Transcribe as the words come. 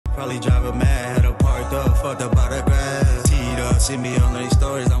probably drive a mad, had a parked up, fucked up by the grass. Teed up, see me on these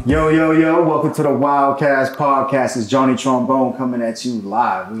stories. Yo, welcome to the WildKast podcast. It's Johnny Trumbone coming at you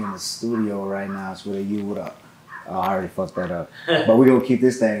live. We in the studio right now. It's with a you, what up? Oh, I already fucked that up. But we're gonna keep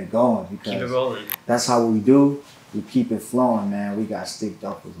this thing going because keep it rolling. That's how we do. We keep it flowing, man. We got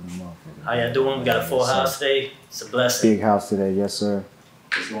StickDuffles in the motherfucker. How y'all doing? We got a full house today. It's a blessing. Big house today, yes sir.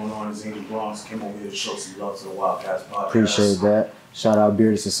 What's going on? It's Andy Bronx. Came over here to show some love to the WildKast podcast. Appreciate that. Shout out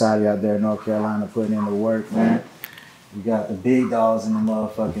BeardedSociety out there in North Carolina putting in the work, man. We got the big dogs in the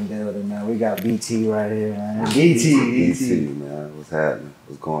motherfucking building, man. We got BT right here, man. DT, man. What's happening?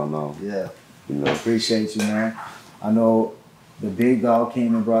 What's going on? Yeah. You know, appreciate you, man. I know the big dog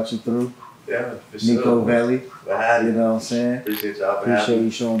came and brought you through. Yeah, for sure. Niko Velli. You know what I'm saying? Appreciate y'all. Appreciate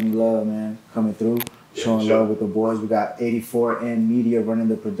you showing me love, man. Coming through. Showing love with the boys. We got 84N Media running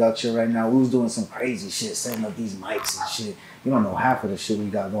the production right now. We was doing some crazy shit, setting up these mics and shit. You don't know half of the shit we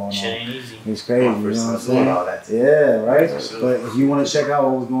got going on. Shit ain't easy. It's crazy, you know what I'm saying? All that yeah, right? Sure. But if you want to check out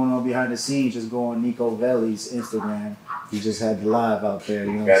what was going on behind the scenes, just go on Niko Velli's Instagram. He just had the live out there,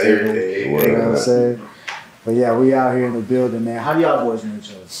 you know what I'm saying? You know what I'm saying? But yeah, we out here in the building, man. How do y'all boys know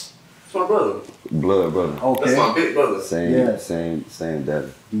each other? It's my brother. Blood brother. Okay. That's my big brother. Same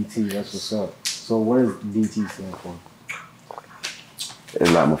daddy. DT, that's what's up. So what does DT stand for?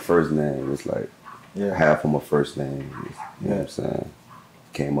 It's like my first name. It's like Yeah. half of my first name. You know what I'm saying?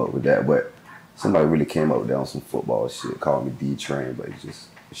 Came up with that, but somebody really came up with that on some football shit. Called me D-Train, but it's just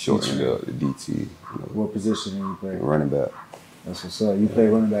shortened up the DT. You know. What position do you play? Running back. That's what's up. You play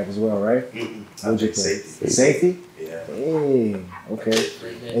running back as well, right? What'd you play? Safety. Safety? Yeah. Hey, okay.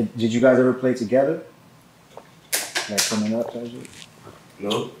 And did you guys ever play together? Like coming up, type shit?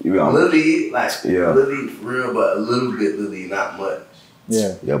 No. Little League, Little League for real, but a little bit Little League, not much.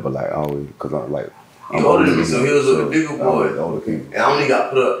 Yeah. Yeah, but like always, cause I'm like. He older than me, so he was with the bigger boy. Older people. And I only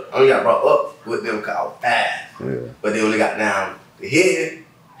got brought up with them because I was fast. Yeah. But they only got down the head.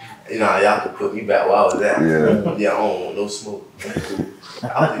 You know, y'all could put me back where I was at. Yeah. Yeah, I don't want no smoke.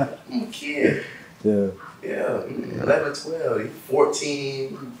 I'm a kid. Yeah. Yeah, 11, 12,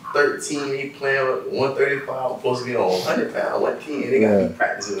 14, 13, he playing with 135, supposed to be on 100 pounds, 110. They got me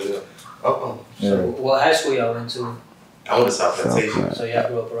practicing with them. So what high school y'all went to? I went to South Plantation. So y'all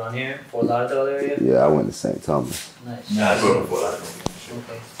grew up around here, Fort Lauderdale area? Yeah, I went to St. Thomas. Nice. Yeah, I grew up in Fort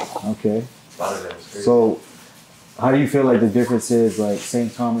Lauderdale. Okay. Lauderdale was crazy. So, how do you feel like the difference is, like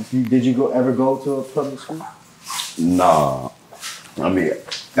St. Thomas? Did you ever go to a public school? Nah. I mean,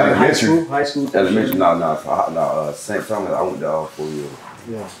 High school? Elementary, no. St. Thomas, I went there all 4 years.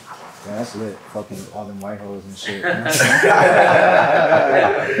 Yeah. Yeah, that's lit. Fucking all them white hoes and shit.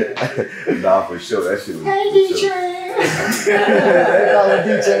 Nah, for sure. That shit was They call it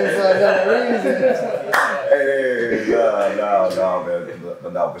DJ for another reason. Hey, nah,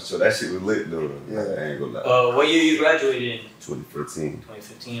 man. Nah, for sure. That shit was lit, though. Yeah. I ain't gonna lie. What year you graduated in? 2015.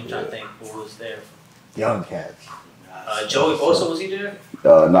 2015. I'm trying to think who was there. Young cats. Joey Bosa, was he there?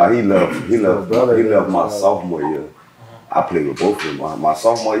 Nah, he left my sophomore year. I played with both of them. My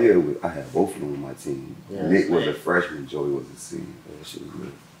sophomore year, I had both of them on my team. Yeah, Nick was a freshman, Joey was a senior. That shit was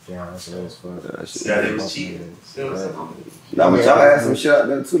good. Yeah, that's what it was for. That shit Yeah, they was cheating. Nah, but y'all had some shit out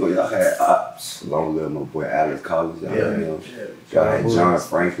there too, though. Y'all had long live my boy Alex Collins. Y'all had him. Y'all had John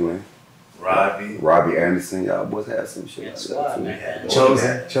Franklin. Robbie Anderson. Y'all boys had some shit out there too.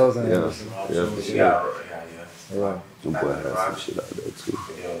 Chosen. Yeah. Right. Them boys had some shit out there too.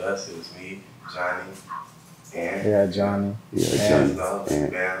 It was me, Johnny, and Yeah, Johnny. Yeah, Johnny.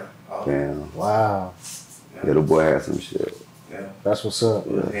 Bam. Wow. Yeah, the boy had some shit. Yeah. That's what's up.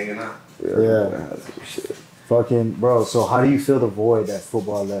 Hanging out. Yeah. The boy had some shit. Fucking bro, so how do you feel the void that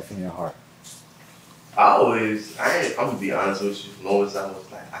football left in your heart? I'm gonna be honest with you, as long as I was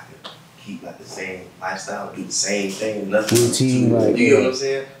like, I could keep like the same lifestyle, do the same thing, nothing. Routine, like, you get what I'm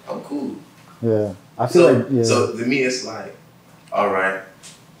saying? I'm cool. Yeah. I feel So to me, it's like, all right,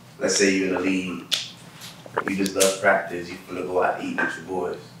 let's say you're in the league, you just love practice, you finna go out and eat with your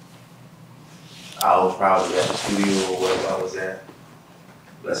boys. I was probably at the studio or wherever I was at.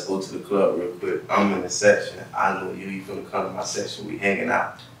 Let's go to the club real quick. I'm in the section. I know you finna come to my section, we hanging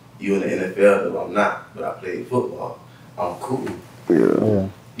out. You in the NFL, though I'm not, but I play football. I'm cool. Yeah.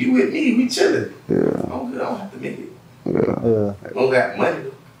 You with me, we chilling. Yeah. I'm good, I don't have to make it. Yeah. I don't got money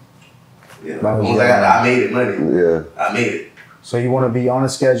though. Yeah. As long as I made it money. Yeah. I made it. So you want to be on a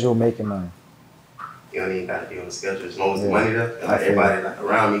schedule making money? You don't even gotta be on the schedule as long as the money there. And like everybody like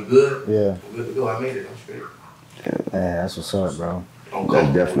around me good. Yeah. I'm good to go. I made it. I'm straight. Yeah, that's what's up, bro.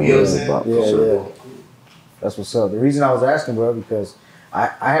 That's definitely you know what I'm saying? about Yeah. That's what's up. The reason I was asking, bro, because I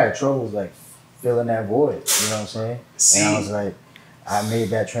had troubles like filling that void. You know what I'm saying? And I was like, I made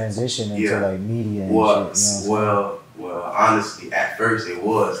that transition into like media and well, shit. You know well, honestly, at first it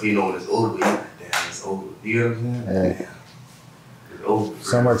was. You know, when it's over, you're like, damn, it's over. You know what I'm saying? Yeah. It's over.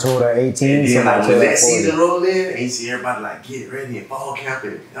 Some are told at 18. And then some like are when told that at 40. season rolled in, and you see everybody like get ready and fall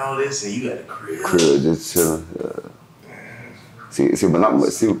camping and all this, and you got the crib. Just chilling. See, but I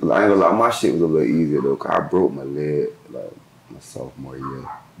ain't gonna lie, my shit was a little easier though, cause I broke my leg like my sophomore year.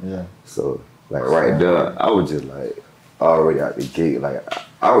 Yeah. So like right there, I was just like already out the gate. Like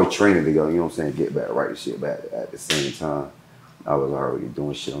I was training to go, you know what I'm saying, get back, right the shit back at the same time. I was already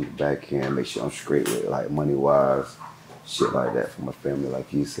doing shit on the back end, make sure I'm straight with like money wise, shit like that for my family, like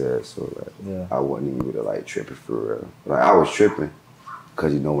he said. So like I wasn't even really like tripping for real. Like I was tripping,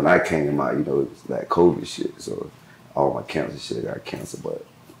 cause you know when I came out, you know, it was that COVID shit. So all my camps and shit got canceled, but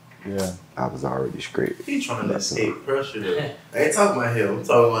I was already straight. He trying to escape pressure though. I ain't talking about him, I'm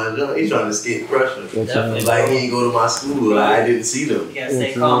talking about John. He trying to escape pressure. Definitely. Like he ain't go to my school, like I didn't see them. You gotta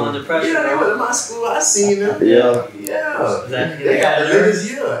stay calm under pressure. Yeah, they went to my school, I seen them. Yeah. Exactly. They got the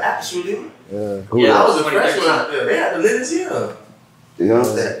latest year, actually. Yeah. I was a freshman out there. They had the latest year. You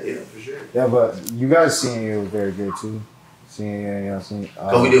know? Yeah, for sure. Yeah, but you guys senior year was very good too. Senior year, y'all seen.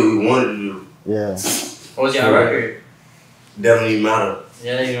 Cause we did what we wanted to do. Yeah. What was your record? That don't even matter.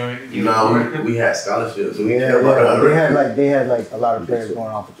 Yeah, You know, we had scholarships. So we They had like a lot of players going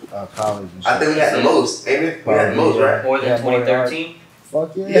off of college and shit. I think we had the most, ain't it? We had the most, right? More than 2013?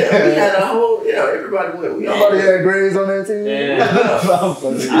 Fuck yeah. Yeah, we had a whole, everybody went. We Nobody had grades on that team. Yeah. I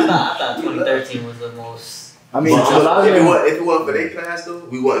thought 2013 was the most. I mean, if it wasn't for their class though,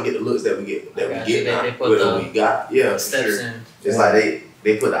 we wouldn't get the looks that we get now. They put With the what we got, yeah, steps for sure. in. It's like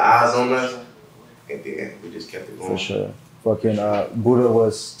they put the eyes on us, and then we just kept it going. For sure. Fucking Buddha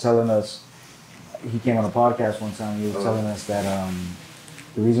was telling us, he came on a podcast one time, he was telling us that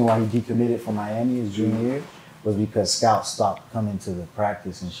the reason why he decommitted from Miami his junior year was because scouts stopped coming to the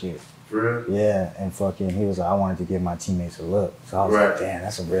practice and shit. For real? Yeah, and fucking he was like, I wanted to give my teammates a look. So I was like, damn,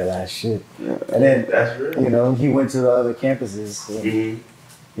 that's some real ass shit. Yeah. And then, that's real. you know, he went to the other campuses. So he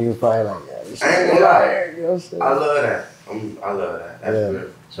was probably like, yeah, this shit I ain't gonna lie. you know what I'm saying? I love that. I love that. That's real.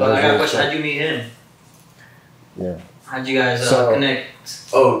 So I got a question. How'd you meet him? Yeah. How'd you guys connect?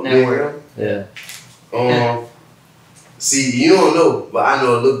 Oh, network? Yeah. See, you don't know, but I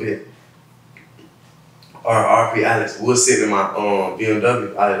know a little bit. Our RP Alex was sitting in my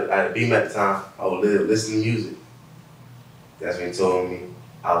BMW. I had a Beam at the time. I was listening to music. That's when he told me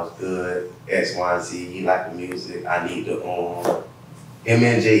I was good. X, Y, and Z. He liked the music. I need to him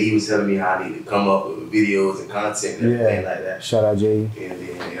and J.E. was telling me how I need to come up with videos and content and everything like that. Shout out J.E. And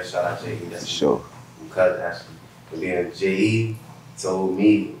then shout out J.E. That's sure. Because actually. And then J.E. told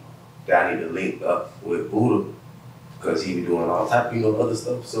me that I need to link up with Buddha because he be doing all type of other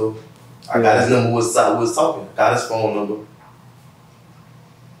stuff. So I got his number, was talking, got his phone number.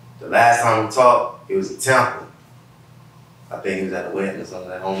 The last time we talked, it was in Tampa. I think he was at the wedding or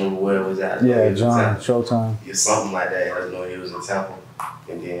something. I don't remember where it was at. Yeah, John, Showtime. Yeah, something like that. I just know he was in Tampa.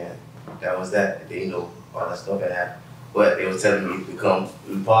 And then that was that. And then, all that stuff had happened. But they was telling me to come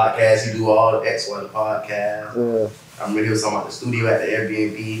do the podcast. You do all the X, Y, the podcast. Yeah. I remember he was talking about the studio at the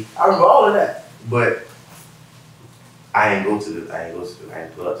Airbnb. I remember all of that. But I ain't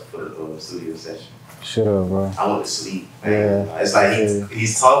pull up for the studio session. Shut up, bro. I went to sleep. Yeah. It's like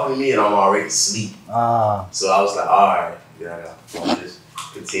he's talking to me and I'm already asleep. So I was like, all right, I'll just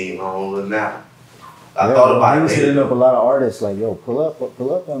continue on with that. I thought about it. He was hitting up a lot of artists like, yo, pull up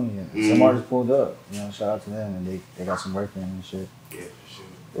on me. Some artists pulled up. Shout out to them and they got some work in and shit. Yeah, for sure.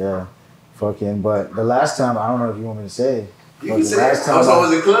 Yeah. Fucking, but the last time, I don't know if you want me to say. You can say last time I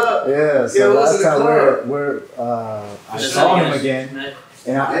was in the club. Yeah, so last time I saw him again.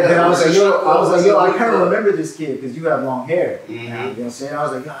 And I was like, yo, I kind of remember this kid because you have long hair. You know what I'm saying? I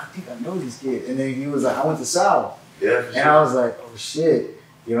was like, yo, I think I know this kid. And then he was like, I went to South. Yeah, and I was like, oh shit.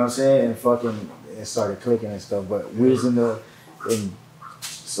 You know what I'm saying? And fucking, it started clicking and stuff. But we was in a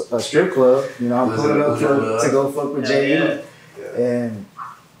strip club. I'm pulling up to go fuck with J.E. And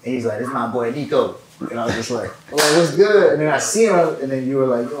he's like, this is my boy Niko. And I was just like, oh, what's good? And then I see him, and then you were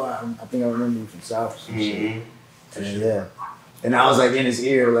like, yo, I think I remember you from South or some shit. And then, and I was like in his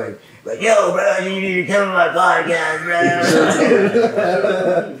ear, like, yo, bro, you need to come to my podcast, bro.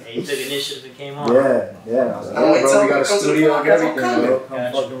 And you took initiative and came on. Yeah. I was like, bro, we got a studio and everything, bro.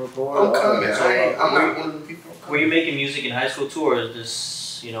 Come fucking record. I'm coming. I'm not one of the people. Were you making music in high school too, or is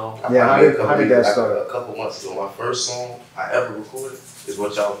this, Yeah, how did that start? A couple months ago, my first song I ever recorded is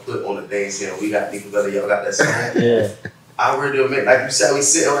what y'all put on the thing saying, we got Niko Velli, y'all got that song. Yeah. I really admit, like you said, we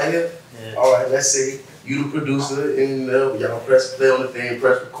sitting right here. Yeah. All right, let's say you the producer and y'all press play on the thing,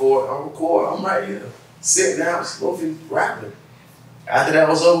 press record. I'm right here. Sitting down, slowly rapping. After that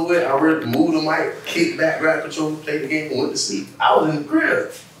was over with, I really moved the mic, kicked back, grab control, played the game, and went to sleep. I was in the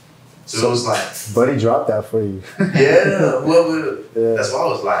crib. So it was like, Buddy dropped that for you. yeah, that's why I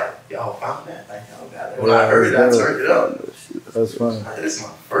was like, y'all found that? Like, y'all got it. When I heard it, I turned it up. That's funny. This is my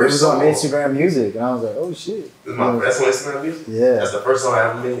It first was song. on Instagram Music, and I was like, oh shit. This is my first Instagram music? Yeah. That's the first song I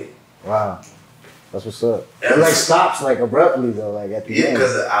ever made. Wow. That's what's up. It like stops like abruptly though, like at the end. Yeah,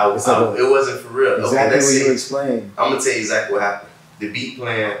 because it wasn't for real. Exactly okay, what you explained. I'm gonna tell you exactly what happened. The beat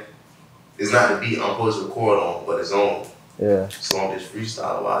playing is not the beat I'm supposed to record on, but it's on. Yeah. So I'm just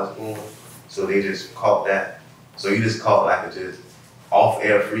freestyle while it's going. So they just caught that. So you just caught like a just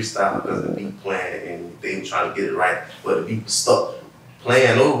off-air freestyle because the beat playing and they were trying to get it right, but the beat was stuck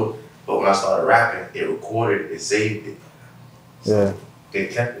playing over. But when I started rapping, it recorded, it saved it. So Yeah. they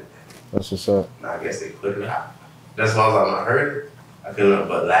kept it. That's what's up. And I guess they put it out. That's why I was like, when I heard it, I couldn't help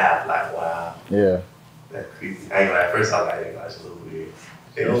but laugh, like, wow. Yeah. That creepy. I ain't gonna lie, at first I was like, that's a little weird.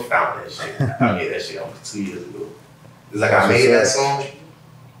 They just found that shit. I made that shit almost 2 years ago. It's like I made that song,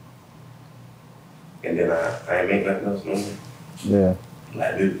 and then I ain't make nothing else no more. Yeah.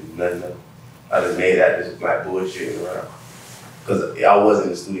 Like, nothing else. I just made that just like bullshitting around. Because I wasn't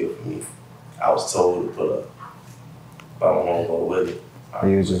in the studio for me. I was told to pull up by my homeboy with it.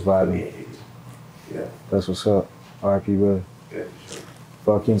 You was just vibing. Yeah. That's what's up. R.I.P. brother. Yeah, for sure.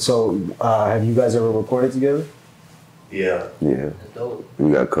 Fucking, so have you guys ever recorded together? Yeah. Yeah. Dope.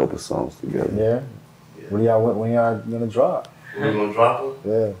 We got a couple songs together. Yeah? When y'all gonna drop? We're gonna drop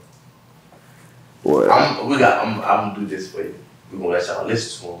them? Yeah. Boy, I'm gonna do this for you. We're gonna let y'all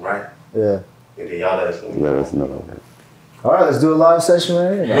listen to them, right? Yeah. And then y'all let us know. let us know. All right, let's do a live session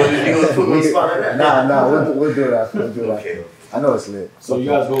right here. You gonna put me on the spot like that? Nah, we'll do it after. We'll do it after. Okay. I know it's lit. So you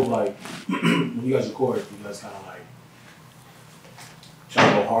guys go like, when you guys record, you guys kind of like try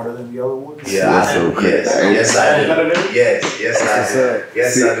to go harder than the other ones? Yeah, That's I so do. crazy. Yes, I do. Yes, I do.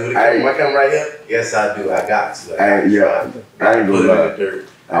 Yes, See, I do. My camera right here? Yes, I do. I got to. I ain't gonna put it in lie. the dirt.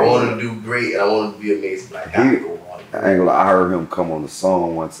 I want him to do great and I want him to be amazing. Like, I go hard. I ain't gonna lie, I heard him come on the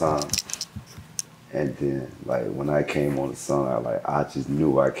song one time. And then, like, when I came on the song, I just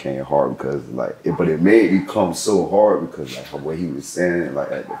knew I came hard because, like, but it made me come so hard because, like, the way he was saying it, like,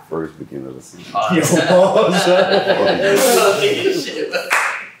 at the first beginning of the song. Yo, Shit,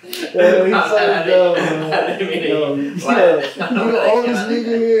 yo, he's so dumb, man. Yo, you the oldest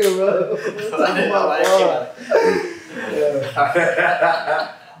nigga here, bro. Talking about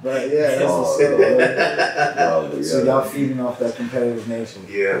yeah. But yeah, that's what's up, bro. So y'all feeding off that competitive nature.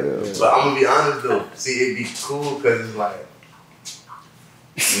 Yeah. But I'm gonna be honest though. See, it'd be cool because it's like,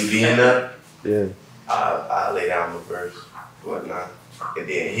 you being there, Yeah. I lay down the verse, whatnot. And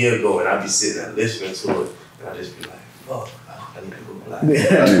then he'll go and I'll be sitting there listening to it. And I'll just be like, fuck, I need to go like and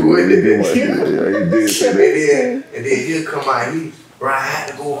then he'll come out here, bro, I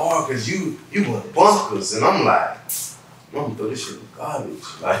had to go hard because you were bonkers. And I'm like, I'm gonna throw this shit in garbage.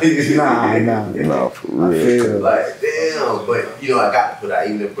 Like, Nah, for real. like, damn. But, you know, I got to put out,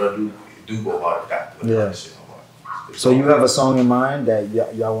 even if bro do go hard, I got to put out shit hard. So you have a song in mind that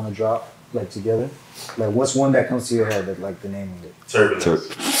y'all want to drop, like, together? Like, what's one that comes to your head that, like, the name of it? Turbulence.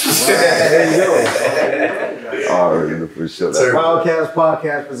 There you go. Already for sure. WildKast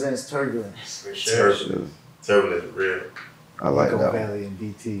Podcast presents Turbulence. For sure. Turbulence is real. I like Niko that one. Velli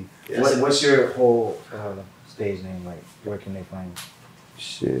NBLRE DT. Yes. What's your whole stage name? Like, where can they find you?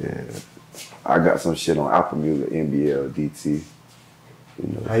 Shit. I got some shit on Apple Music, NBLRE DT. You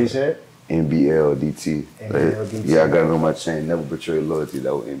know, How you say it? NBLRE DT. NBLRE DT. Yeah, I got it on my chain. Never betray loyalty.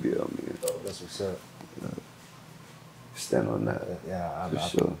 That was NBLRE, man. That's what's up. Stand on that. Yeah, For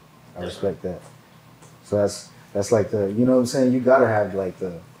sure. I respect that. So that's like the, you know what I'm saying? You gotta have like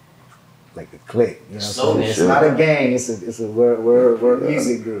the clique. You know what I'm saying? It's not a gang. We're a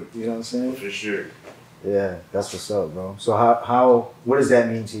music group. You know what I'm saying? For sure. Yeah, that's what's up, bro. So how what does that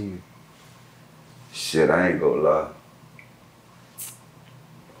mean to you? Shit, I ain't gonna lie.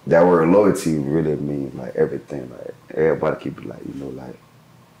 That word loyalty really means like everything. Like everybody keep it like, you know, like,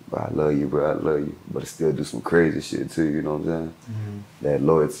 bro, I love you, bro, I love you. But still do some crazy shit too, you know what I'm saying? Mm-hmm. That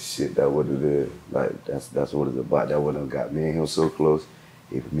loyalty shit, that's what it is. Like that's what it's about. That what got me and him so close.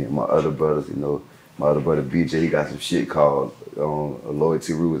 Even me and my other brothers, you know, my other brother BJ, he got some shit called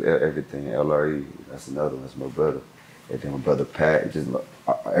Loyalty Rules Everything, LRE. That's another one, that's my brother. And then my brother Pat, just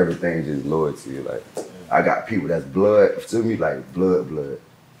everything is just loyalty. Like, I got people that's blood, to me, like blood.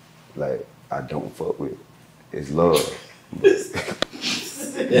 Like, I don't fuck with. It's love.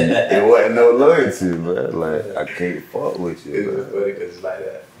 It wasn't no loyalty, man. Like, I can't fuck with you. It's funny because it's like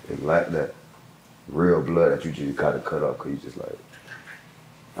that. It's like that. Real blood that you just gotta cut off because you just like,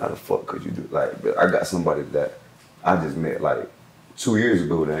 how the fuck could you do? Like, but I got somebody that I just met like 2 years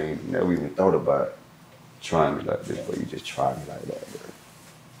ago, they ain't never even thought about trying me like this, but you just try me like that, bro.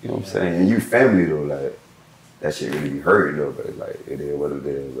 You know what I'm saying? And you family though, like, that shit really be hurting though, but like, it is what it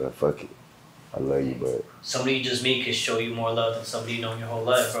is, but fuck it. I love you, but. Somebody you just meet can show you more love than somebody you know your whole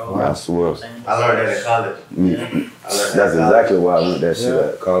life, bro. I swear. I learned that in college. That's exactly why I learned that shit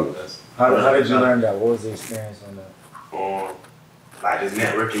at college. How did you learn that? What was the experience on that? Like just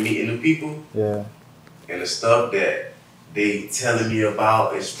networking, meeting new people. Yeah. And the stuff that they telling me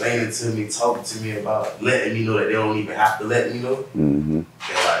about, explaining to me, talking to me about, letting me know that they don't even have to let me know. Mm-hmm.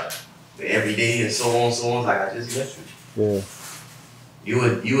 They're like, the everyday and so on, like I just met you. Yeah.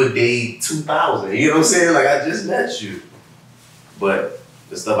 You a day 2000, you know what I'm saying? Like I just met you. But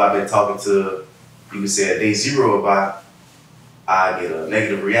the stuff I've been talking to people say at day 0 about, I get a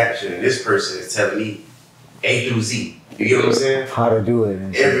negative reaction and this person is telling me A through Z. You get what I'm saying? How to do it.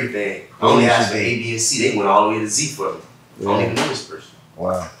 And everything. I only asked for A, B, and C. They went all the way to Z for me. I don't even know this person.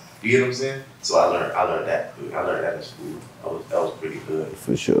 Wow. You get what I'm saying? So I learned that. I learned that in school. That was pretty good.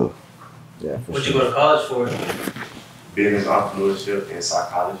 For sure. Yeah, for What'd sure. you go to college for? Business, entrepreneurship, and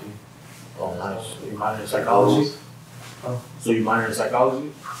psychology. Oh, nice. So you minor in psychology? Oh. So you minor in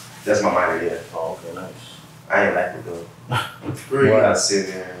psychology? That's my minor, yeah. Oh, okay, nice. I ain't like it though. You gotta sit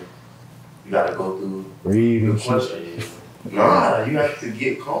there. You gotta go through read the questions. Nah, you have to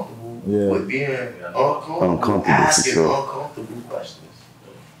get comfortable with being uncomfortable, asking uncomfortable questions.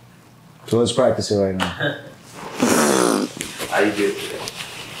 So let's practice it right now. How you did today?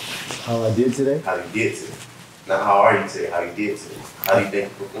 How I did today? How you did today. Not how are you today, how you did today. How do you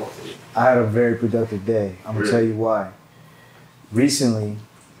think you performed today? I had a very productive day. I'm gonna tell you why. Recently,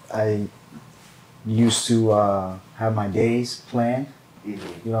 I used to have my days planned. You know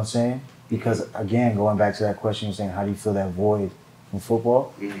what I'm saying? Because again, going back to that question, you're saying, how do you fill that void from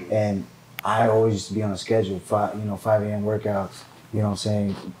football? And I always used to be on a schedule, 5 a.m. workouts, you know what I'm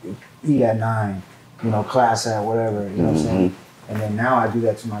saying? Eat at 9, class at whatever, you know what I'm saying? And then now I do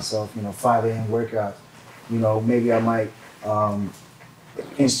that to myself, 5 a.m. workouts. Maybe I might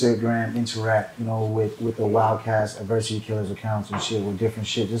Instagram interact, with the WildKast adversity killers accounts and shit with different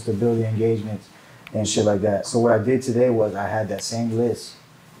shit, just to build the engagements and shit like that. So what I did today was I had that same list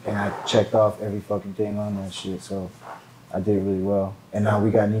and I checked off every fucking thing on that shit. So I did really well. And now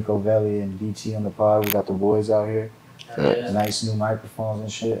we got Niko Velli and DT on the pod. We got the boys out here. Nice new microphones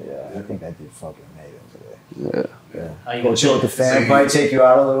and shit. Yeah, I think I did fucking amazing today. Yeah. Go chill with the fam. Might take you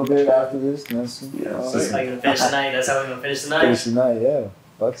out a little bit after this. So how you gonna finish tonight? That's how we're gonna finish tonight? Finish tonight, yeah.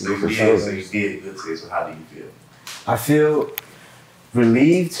 Fuck so you did good today, so how do you feel? I feel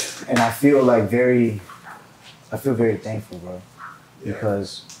relieved and I feel very thankful, bro.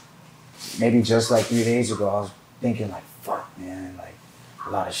 Because maybe just like 3 days ago, I was thinking like, fuck, man, like a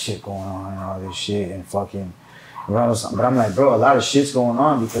lot of shit going on and all this shit and fucking. But I'm like, bro, a lot of shit's going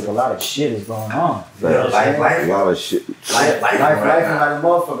on because a lot of shit is going on. You know what I'm saying? A lot of shit. Life like a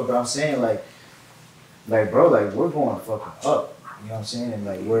motherfucker. But I'm saying like, bro, like we're going fucking up. You know what I'm saying? And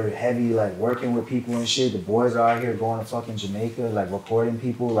like we're heavy, like working with people and shit. The boys are out here going to fucking Jamaica, like recording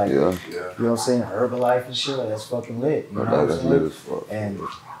people, like you know what I'm saying, Herbalife and shit. Like that's fucking lit. You know what I'm saying? Lit as fuck. And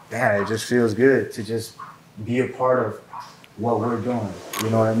damn, it just feels good to just be a part of what we're doing. You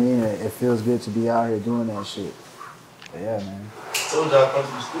know what I mean? It feels good to be out here doing that shit. But yeah, man. I told y'all come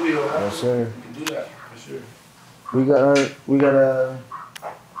to the studio. Yes, sir. You can do that for sure. We got a.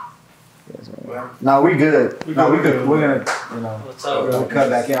 No, we good. We're gonna, What's up, we'll cut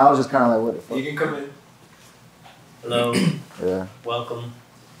back in. I was just kind of like, what the fuck? You can come in. Hello. Yeah. Welcome.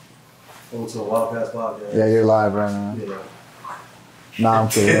 Welcome to the WildKast podcast. Yeah, you're live right now. Yeah. Nah, I'm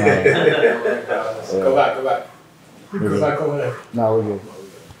kidding. Go back. Go back over there. No, we're good.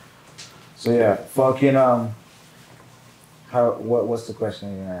 So yeah, fucking what's the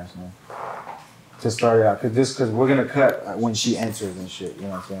question you're gonna ask me? To start it out, cause we're gonna cut when she enters and shit. You know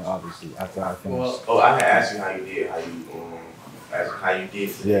what I'm saying? Obviously, after I finish. I had asked you how you did, how you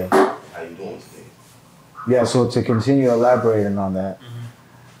did today. Yeah. How you doing today? Yeah. So to continue elaborating on that,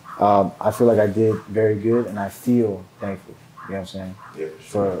 I feel like I did very good, and I feel thankful. You know what I'm saying? Yeah, for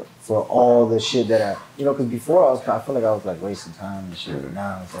sure. For all the shit that because before I feel like I was like wasting time and shit. But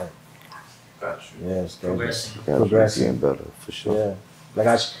now it's like. Got you. Yeah, it's Progressing better for sure. Yeah.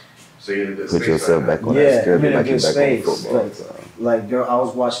 Like So you're in a good put space yourself right back on that schedule, I'm in a like you're good back space. on football. Like girl, I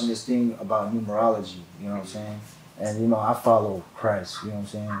was watching this thing about numerology, you know what I'm saying? And I follow Christ, you know what I'm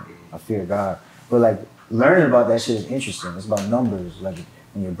saying? I fear God. But like learning about that shit is interesting. It's about numbers, like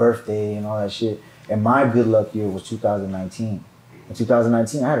and your birthday and all that shit. And my good luck year was 2019. In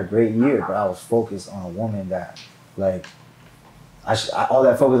 2019, I had a great year, but I was focused on a woman that, like, all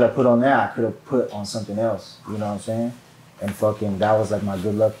that focus I put on that, I could have put on something else. You know what I'm saying? and fucking that was like my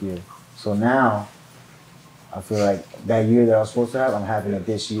good luck year. So now I feel like that year that I was supposed to have, I'm having it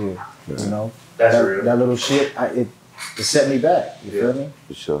this year. You know, That's real. That little shit, it set me back. You feel me?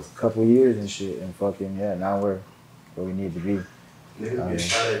 For sure. A couple years and shit, and fucking now we're where we need to be. Nigga get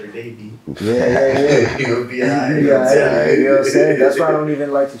shot every day, B. Yeah. You'll be alright. You know what I'm saying? That's why I don't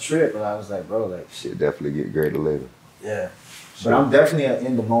even like to trip. But I was like, bro, like shit definitely get greater later. Yeah. But I'm definitely an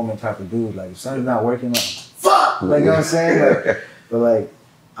in the moment type of dude. Like if something's not working, like fuck. Like you know what I'm saying? Like, but like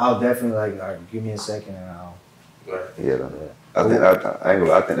I'll definitely like, all right, give me a second and I'll. Yeah. I think I ain't gonna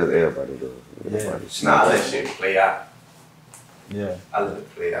lie, I think that's everybody though. Yeah. Nah, I let shit play out. Yeah. I let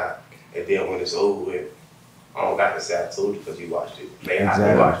it play out. And then when it's over with, I don't got to say I told you because you watched it play out.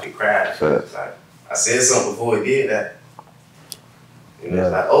 You watched it crash. It's like, I said something before it did that. You know,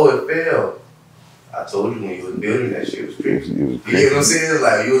 it's like, oh, it fell. I told you when you was building that shit was creepy. You know what I'm saying? It's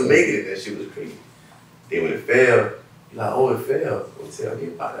like you was making it, that shit was creepy. Then when it fell, you're like, oh, it fell. Well, tell me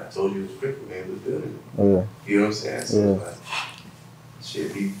about it. I told you it was creepy when you was building it. Oh, yeah. You know what I'm saying? So it's like,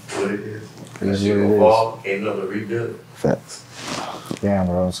 shit be what it is. It is shit what it will is. fall, ain't nothing to rebuild it. Facts. Damn,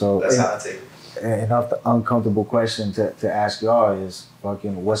 bro. So that's how I take it. And the uncomfortable question to ask y'all is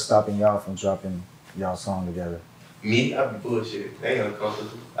fucking what's stopping y'all from dropping y'all song together? Me, I be bullshit. They ain't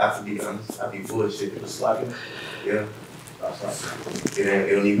uncomfortable. I have to be honest. I be bullshit. It was slacking. Yeah.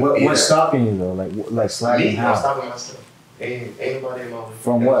 It don't even be What's stopping you though? Like slacking me, how? I'm stopping myself. Ain't nobody in my way.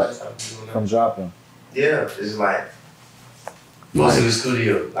 From what? From dropping? Yeah, it's like most in the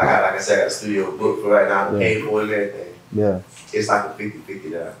studio. Like I said, I got a studio booked for right now. I'm paid for it and everything. Yeah. It's like a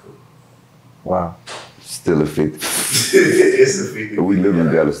 50-50 that I could. Wow. Still a 50. It's a 50. We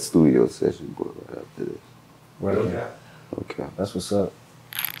literally got a studio session booked right after this. Right. Okay. That's what's up.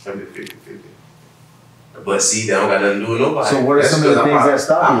 I'm at 50-50. But see, that don't got nothing to do with nobody. So what are some of the things that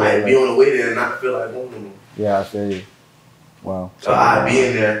stop you? I might be on the way there and not feel like going them. Yeah, I feel you. Wow. So I be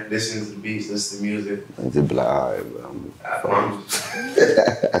in there, listening to the beats, listening to music. And just be like, all right, bro. I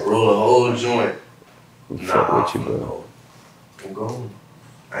promise. Roll a whole joint. Fuck with you, bro. I'm gone.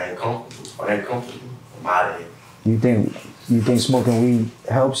 I ain't comfortable. I'm out of here. You think smoking weed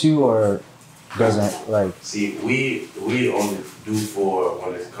helps you or doesn't? Like, see, we only do for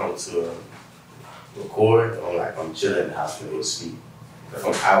when it comes to record or like I'm chilling in the house and go to sleep. If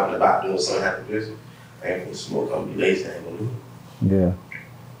I'm out and about doing something happy busy, I ain't gonna smoke. I'm gonna be lazy. I ain't gonna do it. yeah.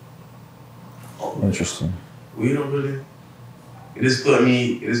 Oh, Interesting. We don't really. It just put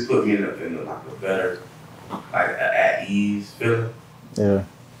me in like a better, like at ease feeling. Yeah.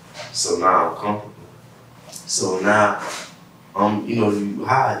 So now I'm comfortable. So now, you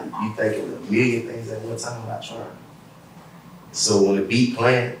high, you thinking a million things at one time without trying. So when the beat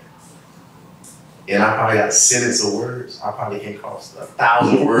playing, and I probably got a sentence of words, I probably can cost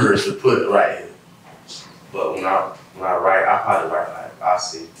 1,000 words to put right here. But when I write, I probably write like, I'll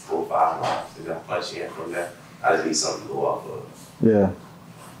say 4 or 5 lines, and then I punch in from there. I just need something to go off of. Yeah.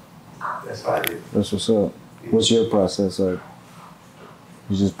 That's what I do. That's what's up. What's your process like?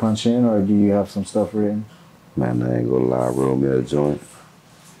 You just punch in or do you have some stuff written? Man, I ain't gonna lie, roll me a joint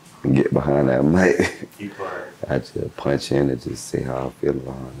and get behind that mic. Keep quiet. I just punch in and just see how I feel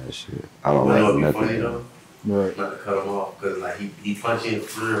behind that shit. I don't know like what'd be nothing. funny though? Right. Not to cut him off, because like he punched in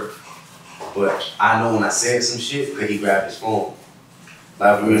for real. But I know when I said some shit, because he grabbed his phone.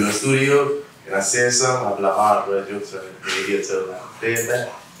 Like we were in the studio and I said something, I'd be like, all right, bro, it's your turn. And then he'll tell like, play it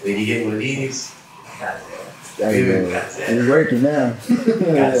back. And then he get one of these. It's working now. You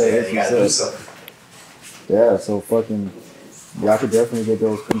gotta do something. Yeah, so fucking, y'all could definitely get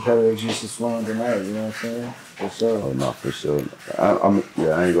those competitive juices flowing tonight, you know what I'm saying? For sure. Oh, no, for sure. I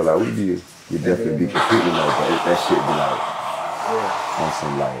ain't gonna lie, we definitely be competing though, but that shit be like, on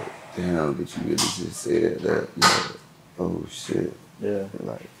some like, damn, that you really just said that, oh shit. Yeah.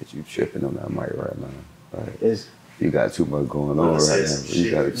 Like, that you tripping on that mic right now. Like, It's, you got too much going on right now, but you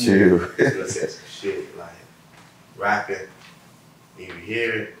gotta chill. You gonna say some shit like rapping, and you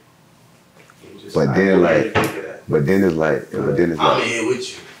hear it, you just But then it's like, I'm here with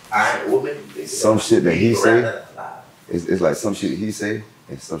you. What made you think some shit that he say, say, it's like some shit he say,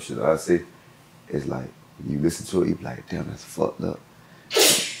 and some shit that I say, it's like, you listen to it, you be like, damn, that's fucked up.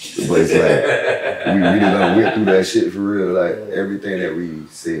 But it's like, we really done went through that shit for real, like, everything that we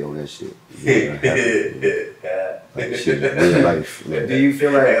say on that shit. Like, shit, real life. Like, do you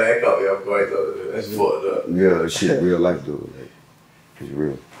feel like, that caught me off guard though. That's fucked up. yeah, shit, real life though. Like, it's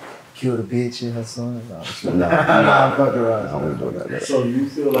real. kill the bitch in her son? No, I'm fucking around. I don't do that. So you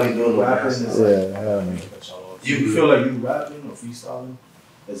feel like you rapping is like, You you feel like you rapping or freestyling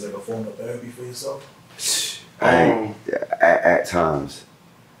is like a form of therapy for yourself? At times.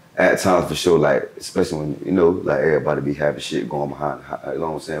 at times for sure, like, especially when, you know, like everybody be having shit going behind, you know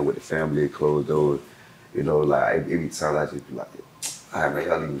what I'm saying, with the family, closed doors, you know, like every time I just be like, all right, man,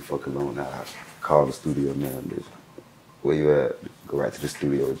 y'all leave me fuck alone now. I call the studio, man, bitch. Where you at? Go right to the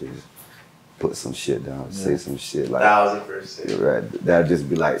studio, just put some shit down, say some shit like 1000%. right. That'd just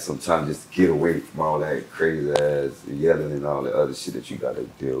be like sometimes just get away from all that crazy ass yelling and all the other shit that you gotta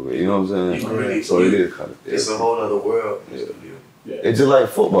deal with. You know what I'm saying? Really, so it is kind of it's a whole other world in the studio. Yeah. It's just like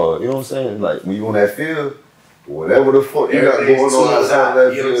football, you know what I'm saying? Like when you on that field, whatever the fuck you got going on outside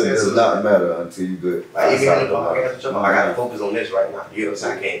that field, it does not matter until you good. Like even in the car, I gotta focus on this right now. You know what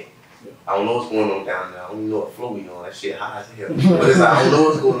I'm saying? I don't know what's going on down there. I don't even know what flow we on. That shit high as hell. But it's like, I don't know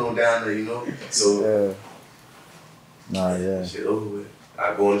what's going on down there, you know? So, shit over with.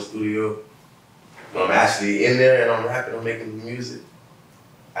 I go in the studio. When I'm actually in there and I'm rapping, I'm making music.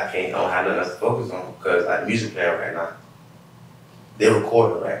 I don't have nothing else to focus on because like music playing right now. They're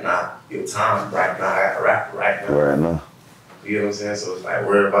recording right now. Your time right now. I got to rap right now. Right now. You know what I'm saying? So it's like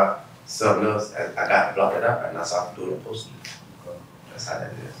worried about something else. I got to block it out right now so I can do it in post. That's how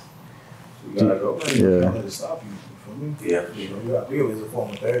that is. You gotta go. Man. You Yeah. can't let it stop you. You feel me? Yeah, for You sure. know, you gotta do it as a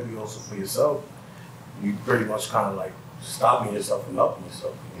form of therapy also for yourself. You pretty much kind of like stopping yourself and helping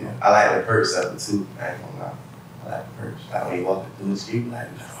yourself. You know? Yeah. I like the perks of it too. I ain't gonna lie. I like the perks. Like when you walking through the street, like,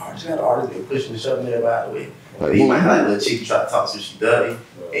 you got an artist, they pushing and shoving everybody out of the way. Like, You might have like a little chick try to talk to she dirty,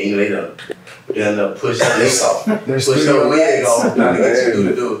 and you know they done push her lips off, push her wig off, trying to get you through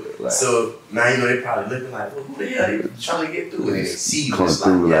the door. So now you know they probably looking like, well, who the hell they trying to get through? And then they see you Come just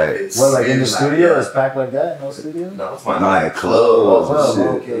through, like, like- it's Well, like in the studio, yeah. it's packed like that? No studio? No, it's my Not like at clubs club,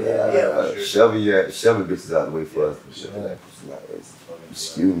 and shit. okay, yeah. for sure. Shoving bitches out the way for us. For sure. Like,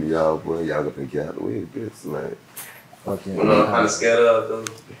 excuse me, y'all, boy. Y'all gonna get out the way, bitch. Like, Fuck yeah. What I'm kind of scared of though,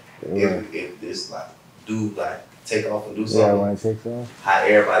 Yeah. if this like do like take off and do Yeah, something, when it takes off? how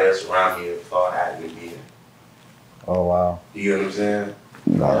everybody else around me will thought had it being. Oh, wow. You know what I'm saying?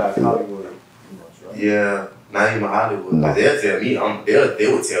 nah, Like Hollywood, pretty much, right? Yeah, not even Hollywood. No. Cause they'll tell me,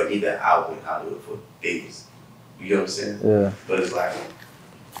 they would tell me that I went Hollywood for days. You know what I'm saying? Yeah. But it's like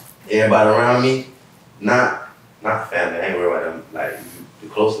everybody around me, not family. I ain't worried about them. Like the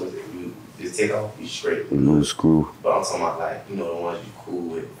close ones, if you just take off, you straight. no screw. But I'm talking about like the ones you cool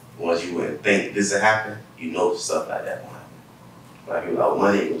with, the ones you wouldn't think this would happen. You know stuff like that won't happen. Like you're like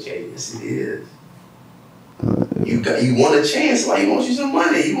money ain't gonna change. Yes, it is. You want a chance, somebody wants you some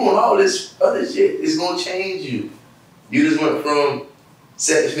money. You want all this other shit. It's gonna change you. You just went from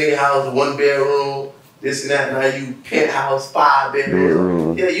sex nigga house to 1 bedroom, this and that. Now you penthouse 5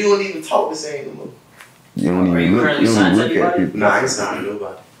 bedrooms. Yeah, you don't even talk the same no more. You don't Are you even look, currently you don't signed even to look at anybody? people. Nah, I ain't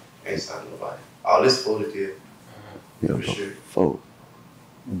signing nobody. All this for the kid. Yeah, For sure. folk.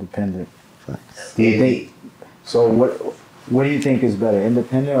 Independent. Do you think, so what do you think is better,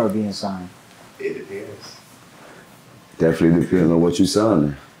 independent or being signed? It depends. Definitely depends on what you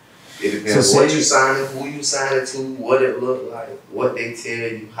signing. It depends So what say- you signing, who you signing to, what it look like, what they tell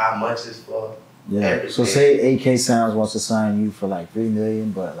you, how much it's for. Yeah. Everything. So say AK Sounds wants to sign you for like $3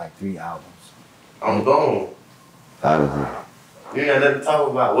 million, but like 3 albums. I'm gone. Out of here. You ain't got nothing to talk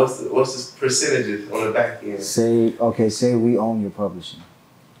about. What's the percentages on the back end? Say we own your publishing.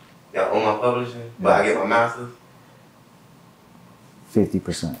 Y'all own my publishing, but I get my masters.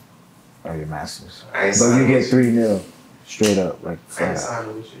 50% of your masters. I ain't But you signing get with 3 mil straight up, like I ain't flat out.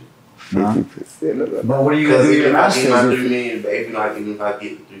 signing with you. Nah. 50% of it. But what are you gonna Because do with your even if I get my masters? 3 million, even if I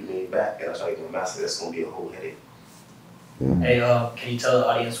get the 3 million back and I try to get my master, that's gonna be a whole headache. Hey, can you tell the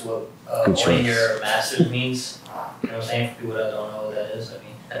audience what Good owning choice. your masters means? You know what I'm saying? For people that don't know what that is,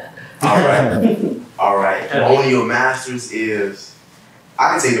 I mean. All right. Owning your masters is, I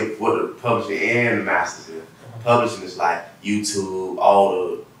can tell you what the publishing and the masters is. Publishing is like YouTube,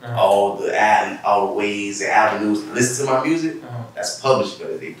 all the ways and avenues to listen to my music. That's publishing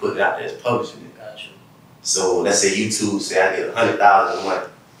because they put it out there as publishing it. Gotcha. So let's say YouTube say I get 100,000 a month.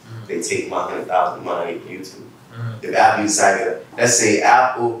 They take my 100,000 a month I get from YouTube. If Apple decided, let's say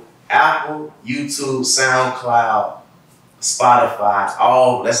Apple, YouTube, SoundCloud,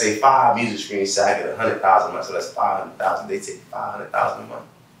 Spotify, let's say 5 music streams, so I get 100,000 a month, so that's 500,000. They take 500,000 a month.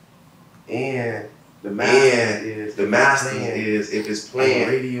 And the master is if it's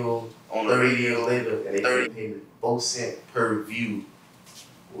playing on the radio later, and they pay me 4 cents per view.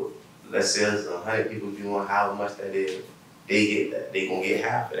 Well, let's say there's 100 people viewing, how much that is, they get that. They gonna get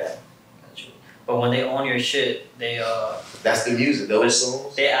half of that. Gotcha. But when they own your shit, That's the music, those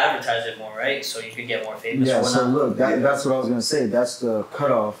songs. they advertise it more, right? So you could get more famous. Yeah, or so whatnot. look, that's what I was gonna say. That's the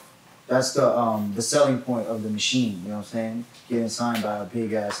cutoff that's the selling point of the machine. You know what I'm saying? Getting signed by a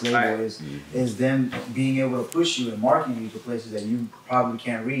big ass label is them being able to push you and market you to places that you probably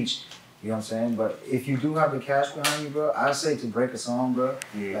can't reach. You know what I'm saying? But if you do have the cash behind you, bro, I say to break a song, bro,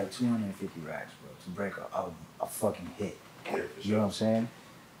 like 250 racks, bro, to break a fucking hit. You know what I'm saying?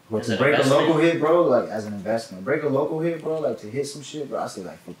 But to break a local hit, bro, like as an investment, break a local hit, bro, like to hit some shit, bro, I say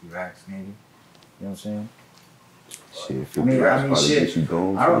like 50 racks, maybe. You know what I'm saying? Shit, 50 racks probably get you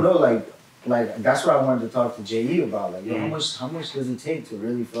going. I don't know, like that's what I wanted to talk to JE about. Like, yo, how much does it take to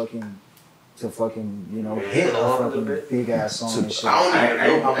really fucking you know, hit a fucking big ass song and shit? I don't even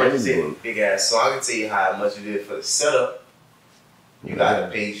know how much it is big ass song. I can tell you how much it is for the setup. You gotta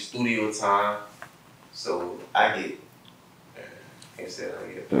pay studio time. So I get let me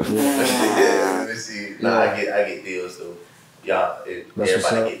see. I get deals though. Y'all,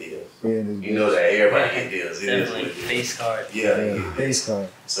 everybody get deals. Yeah, you know that everybody get deals. It definitely face card. Yeah, face card.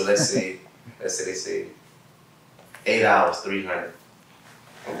 So let's say they say 8 hours, 300.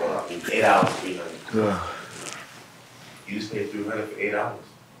 I'm going off 8 hours, 300. Yeah. You just pay 300 for 8 hours.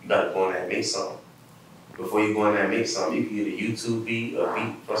 You gotta go in there and make something. Before you go in there and make something, you can get a YouTube beat, a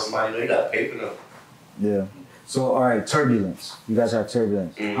beat for somebody. You know, you gotta pay for them. Yeah. So, all right, Turbulence. You guys have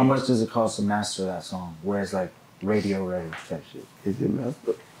Turbulence. How much does it cost to master that song? Where it's like radio ready type shit? Is it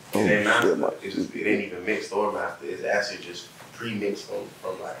mastered? It ain't mastered. It ain't even mixed or mastered. It's actually just pre-mixed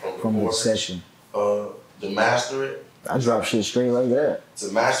from the session. To master it. I drop shit straight like that.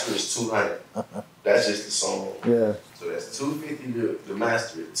 To master is 200. That's just the song. Yeah. So that's 250 to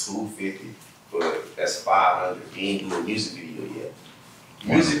master it. 250, but that's 500. You ain't do a music video yet.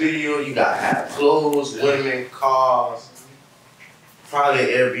 Music video, you gotta have clothes, women, cars, probably an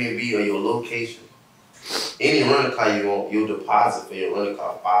Airbnb or your location. Any rental car you want, you'll deposit for your rental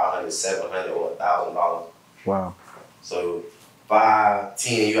car $500, $700, or $1,000. Wow. So 5,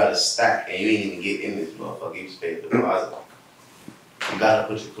 10, you gotta stack, and you ain't even get in this motherfucker. You just pay the deposit. You gotta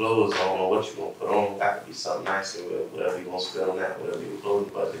put your clothes on, or what you gonna put on. Got to be something nice, or whatever you gonna spend on that, whatever your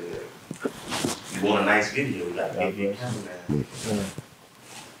clothes budget is. You want a nice video, you gotta pay for your cameraman.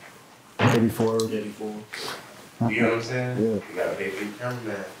 84. You know what I'm saying? Yeah. You gotta pay for your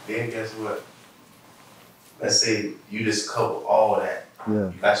cameraman. Then guess what? Let's say you just cover all that. Yeah.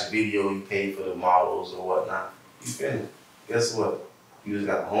 You got your video, you pay for the models or whatnot. You spend it. Guess what? You just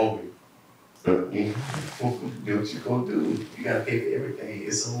got hungry. Do what you gonna do. You gotta pay for everything.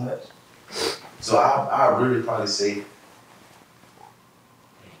 It's so much. So I really probably say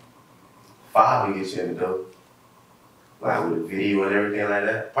 5 will get you in the door. Like with a video and everything like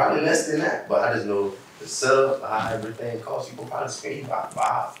that. Probably less than that, but I just know the setup, how everything costs. You can probably spend about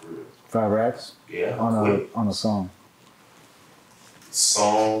 5 for real. 5 racks? Yeah. On a song.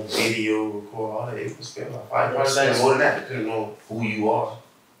 Song, video, record, all that. You can spend about 5. Probably spend more than that, depending on who you are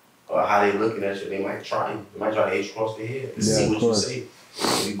or how they looking at you. They might try you. They might try to hit you across the head and see what you say.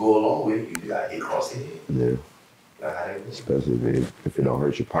 If you go along with it, you gotta hit across the head. Yeah. Like how they look. Especially if it don't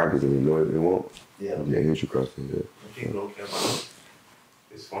hurt your pockets and you know what they want. Yeah. They hit you across the head. People don't care about it.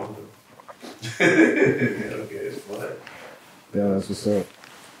 It's fun though. They don't care, it's fun. Yeah, that's what's up.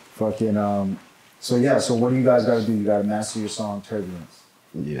 Fucking, so what do you guys gotta do? You gotta master your song Turbulence.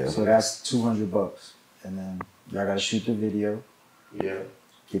 Yeah. So that's $200. And then y'all gotta shoot the video. Yeah.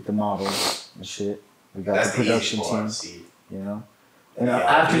 Get the models and shit. We got That's the production easy part, team. see. You know? And Yeah,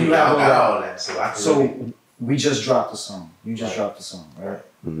 after you I have got all that, so I can So we just dropped the song. You just dropped the song, right?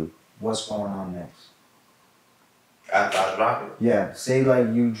 Mm-hmm. What's going on next? after I drop it. Yeah, say like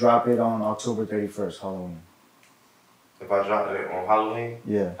you drop it on October 31st, Halloween. If I drop it on Halloween,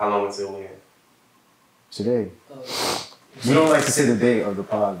 Yeah, how long until when? today. We don't like to say the date of the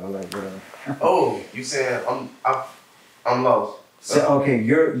pod, but like whatever. Oh, you saying I'm lost. So, okay,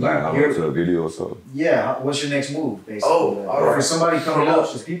 you're to a video or something. yeah. What's your next move, basically? Oh, all right. For somebody coming up,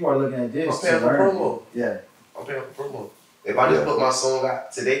 Promotion. because people are looking at this. I'm paying to for learn. promo. Yeah, I'm paying for promo. If I just put my song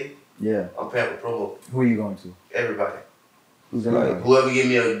out today, yeah. I'm paying for promo. Who are you going to? Everybody. Who's Like, everybody? Whoever give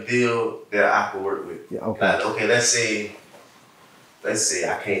me a deal that I can work with. Yeah, okay. Like, okay, let's say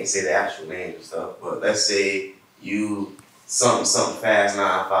I can't say the actual names and stuff, but let's say you something fast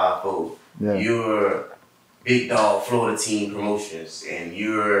 954. Yeah. You're Big Dog Florida Team Promotions, and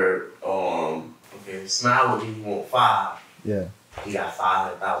you're okay, Smile with Me, you want 5. Yeah. He got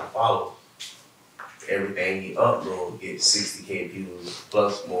 500,000 followers. Everything he upload gets 60K views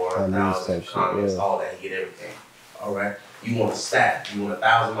plus more, At least 1,000 type shit, comments, yeah. all that. He get everything. All right. You want a stack. You want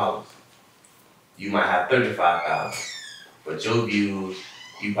 $1,000. You might have 35,000, but your views,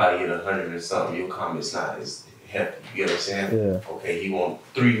 you probably get 100 or something. Your comments not as hefty. You get what I'm saying? Yeah. Okay. He want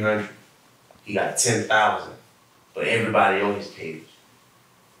 300. He got 10,000, but everybody on his page.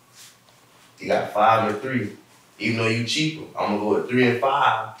 He got 5 and 3. Even though you cheaper, I'm gonna go with 3 and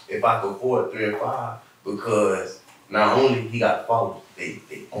 5 if I can afford 3 and 5 because not only he got followers, they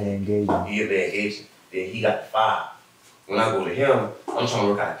engage him. They engage him. Then he got 5. When I go to him, I'm trying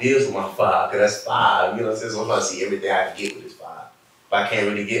to work out deals with my 5 because that's 5. You know what I'm saying? So I'm trying to see everything I can get with this 5. If I can't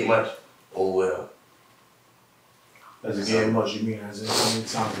really get much, oh well. Does it get much? You mean as in how many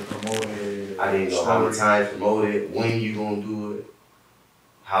times to promote it? I didn't know how many times to promote it, when you gonna do it,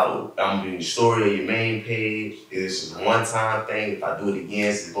 how I'm doing your story on your main page. Is this a one-time thing? If I do it again,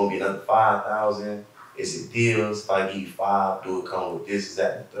 it's gonna be another 5,000. Is it deals? If I give you 5, do it come with this, is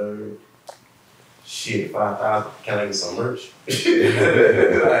that the 3rd? Shit, 5,000. Can I get some merch?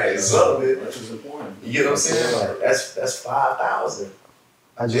 Like something. Merch is important. You get what I'm saying? Like that's 5,000.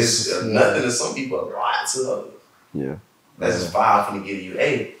 I just It's nothing to some people, a lot to others. Yeah. That's just 5 from to give you.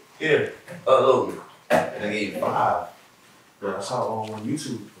 Hey, here, upload me, and I gave you 5. Yeah, that's how when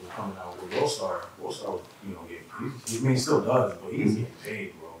YouTube was coming out with Rollstar was, you know, he still does, but he's getting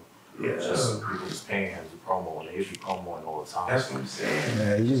paid, bro. Yeah. Just people just paying him to promo, and they usually promoting all the time. That's what I'm saying.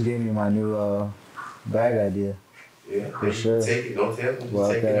 Yeah, you just gave me my new bag idea. Yeah, For sure. Take it, don't tell them.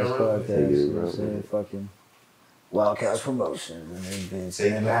 Just take it and WildKast run with it. podcast, you know what I'm saying? Fucking WildKast promotions. And they've been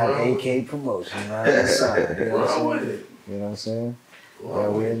saying I had AK promotion right outside. You know what I'm Run saying? with it. You know what I'm saying? Yeah,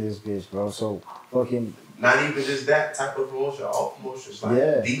 we're in this bitch, bro. So fucking Not even just that type of promotion, all promotions. Like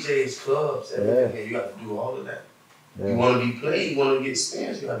DJs, clubs, everything. Yeah. You got to do all of that. yeah. You want to be played, you want to get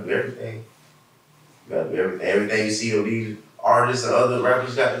spins, you got to do everything. You got to do everything. Everything you see of these artists and other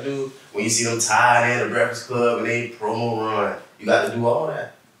rappers got to do, when you see them tied in a Breakfast Club and they promo run, you got to do all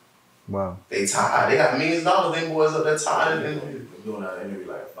that. Wow. They tied. They got millions of dollars. Them boys up there tied. They're doing that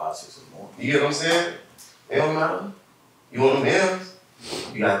interview like 5, 6 in the morning. You get what I'm saying? It don't matter. You want them M's,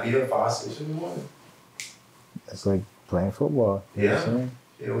 you got to be there 5, 6 in the morning. It's like playing football. You know what I'm saying?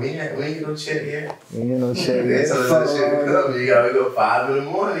 Yeah, we ain't get no check yet. We ain't get no check. They tell us that shit to come. You gotta go 5 in the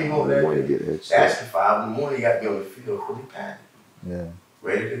morning. You want that? Want to get that shit. Actually, 5 in the morning, you gotta be on the field fully packed, Yeah.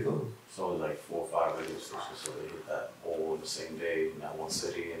 ready to go. So it's like 4 or 5 radio stations, so they hit that all in the same day in that one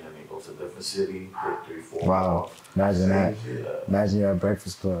city, and then they go to a different city, hit 3, 4 Wow. more. Imagine that. Shit. Imagine you're at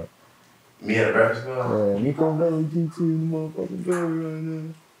Breakfast Club. Me at the Breakfast Club? Yeah, Niko Velli DT in the motherfucking building right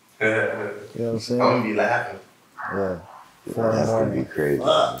now. You know what I'm I'm saying? gonna be laughing. Yeah. 4 in the That's gonna be morning. crazy.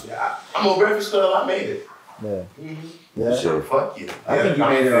 Yeah, I'm on Breakfast Club. I made it. Yeah. Mm-hmm. Yeah. Sure. Fuck you. I think you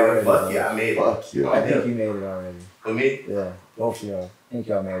made it already. Fuck yeah, I made it. Fuck you. I think you made it already. For me, Yeah. Both of y'all. I think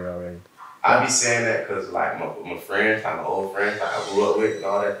y'all made it already. I be saying that because like my friends, like my old friends, like I grew up with and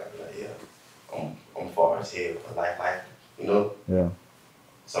all that. I be like, yeah, I'm far as hell for life, you know. Yeah.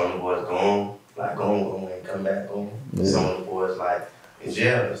 Some of the boys gone and come back home. Yeah. Some of the boys like in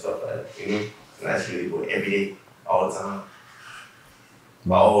jail and stuff like that, you know. And that's really what every day, all the time,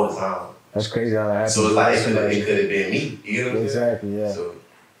 all the time. That's crazy how that happens. So it's like it could have been me, you know what I'm saying? Exactly, yeah. So,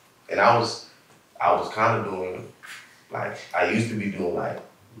 and I was kind of doing, like, I used to be doing, like,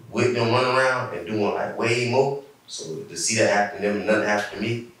 with them running around and doing, like, way more. So to see that happen to them and nothing happen to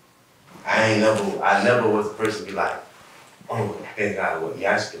me, I never was the person to be like, oh, thank God it wasn't me.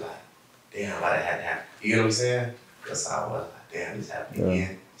 I just be like, damn, why that had to happen? You know what I'm saying? That's how I was, like, damn, this happened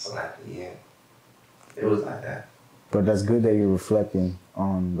again. Something happened again. It was like that. But that's good that you're reflecting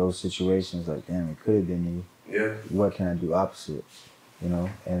on those situations. Like, damn, it could have been me. Yeah. What can I do opposite? You know?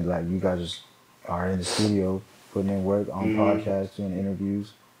 And like, you guys just are in the studio, putting in work on podcasts, doing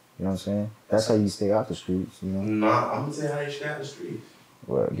interviews. You know what I'm saying? That's how you stay out the streets, you know? Nah, I'm gonna tell you how you stay out the streets.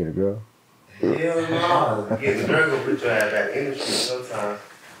 What, get a girl? Hell no. Getting the girl gonna put your ass back in the street sometimes.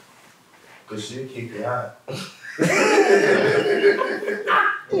 Cause she'll kick you out.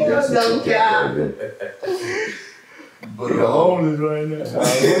 Yeah, no cap. But You're homeless right now. That's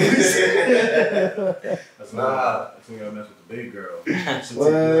why you gotta mess with the big girl. I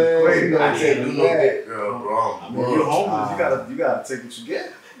can't do no big girl, bro. I mean, you're homeless. You gotta take what you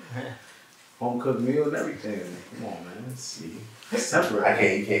get. Home cooked meal and everything. Come on, man. Let's see. It's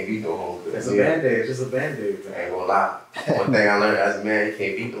temporary. You can't beat no home cooked It's meal. a band-aid. It's just a band-aid. I ain't gonna lie. One thing I learned as a man, you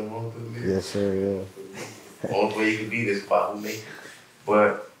can't beat no home cooked meal. Yes, sir, yeah. The only way you can beat is by who make it.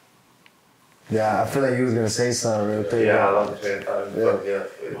 But Yeah, I feel like you was gonna say something real quick. yeah, I love the train of thought. Fuck yeah,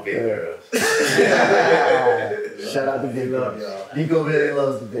 with the big girls. Shout out to Big Love, y'all. Niko really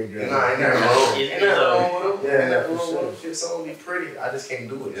loves the big girl. Nah, ain't nothing wrong. It's Ain't nothing wrong with them. Yeah, Ain't nothing for wrong sure. with them. Shit, someone be pretty. I just can't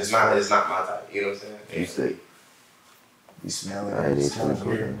do it. It's not my type. You know what I'm saying? You say, You smell it. I ain't You even smell finna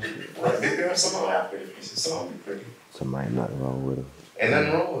go it. there. Like, big girls, some of them have pretty faces. Some of them be pretty. Somebody nothing wrong with them. Ain't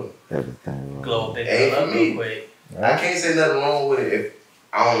nothing wrong with them. Everything wrong. Glow big Ain't girl for up me. real quick. I can't say nothing wrong with it if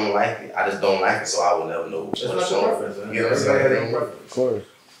I don't like it. I just don't like it, so I will never know what's It's not your wrong. preference, man. You know what I'm Everybody has saying? their Of course.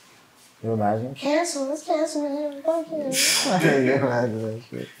 You imagine? Cancel, let's cancel it. Don't cancel. You imagine that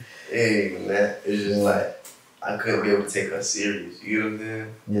shit. Yeah, man. It's just like, I couldn't be able to take her serious. You know what I'm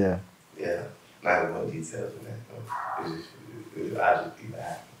saying? Yeah. Yeah. Not going into details, man. I just be laughing.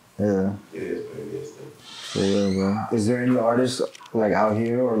 Yeah. It is what it is, though. So, yeah, bro. Is there any artists like out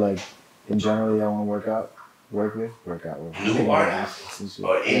here or like in general y'all want to work with? New artists?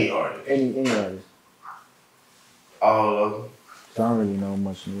 Or any artist? Any artist. All of them. So I don't really know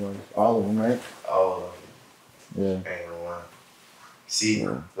much new artists. All of them, right? All of them. Yeah. Ain't gonna lie. See,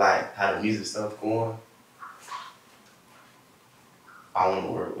 like how the music stuff going, I want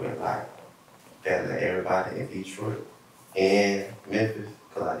to work with like that everybody in Detroit and Memphis,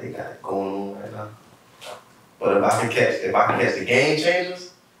 cause like they got it going on right now. But if I can catch the Game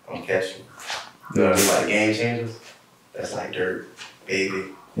Changers, I'm catching. You know what I mean? Like Game Changers, that's like Dirt, Baby,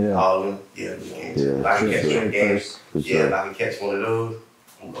 all of them. Yeah, the Game Changers. If I can catch one game, if I can catch one of those,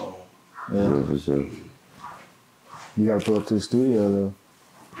 I'm going. Yeah, for sure. You gotta pull up to the studio though.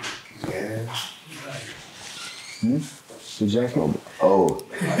 Yeah. The jacket? Oh,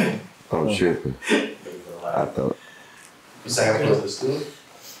 I'm tripping. I thought. You say I'm close to the studio?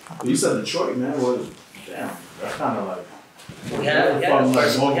 You said Detroit, man. Well, damn, that's kind of like. We have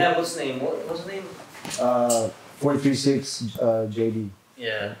what's his name? What's his name? 436 JD.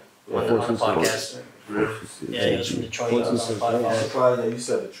 Yeah. On the podcast. Yeah, he was from Detroit. He was on the podcast. I'm surprised that you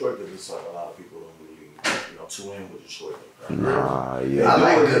said Detroit because it's like a lot of people don't really, tune in with Detroit. Right? Nah, yeah. I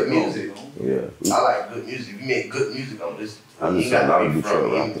like good music. Yeah. I like good music. You make good music, I'm listening. I'm You just ain't a lot got of to be from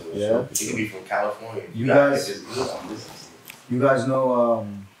Detroit England. rappers. Yeah. You can be from California. You got guys- to good, I'm listening. You guys know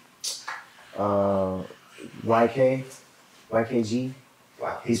YKG?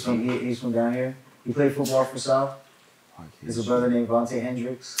 He's from down here. He played football for South. There's a brother named Vontae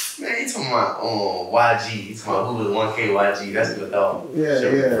Hendricks. Man, you talking about YG. You talking about who was 1K YG. That's the dog.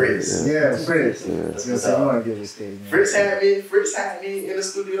 Fritz. Yeah, Fritz. Yeah. I was gonna say, you want to give this stage, man. Fritz had me in the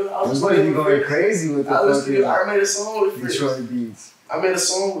studio. I was Everybody be going crazy with the fucking I made a song with Fritz. Detroit beats. I made a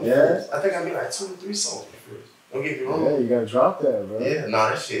song with Yeah? Fritz. I think I made like 2 or 3 songs with Fritz. Don't get me wrong. Yeah, you gotta drop that, bro. Yeah,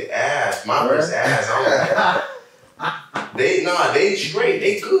 that shit ass. My verse ass. They straight.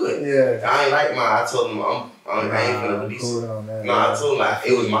 They good. Yeah. I ain't like mine. I told them I ain't gonna release it. I told them like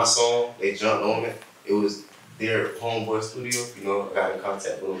it was my song. They jumped on it. It was their homeboy studio. You know, I got in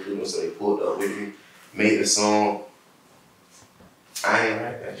contact with them, so they pulled up with me, made the song. I ain't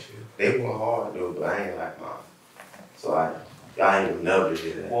like that shit. They went hard though, but I ain't like mine. So I ain't never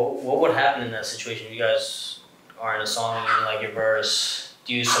did that. What would happen in that situation? You guys are in a song and you like your verse.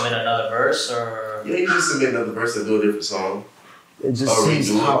 Do you submit another verse or? Yeah, you just submit another verse and do a different song. It just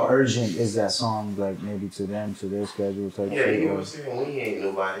seems how urgent is that song, like maybe to them, to their schedule type Yeah, shit. you know what I'm saying? We ain't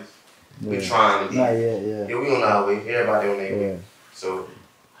nobody's. Yeah. We trying to be. Not yet, yeah. Yeah, we on our way. Everybody on their way. Yeah. So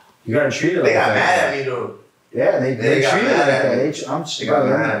You gotta treat it they like got that. mad at me though. Yeah, they treat it got like mad at that. me. They got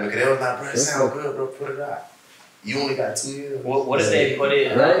mad at me because they was like, bro, it sound good, bro. Put it out. You only got 2 years. What if they put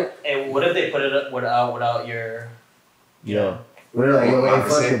it? Right? And what if they put it up without your? Yeah. We're like, yo, hey,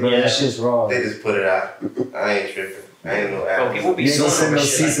 fuck it, bro. Yeah. That shit's raw. They just put it out. I ain't tripping. I ain't no Bro, people be You ain't suing gonna send over no shit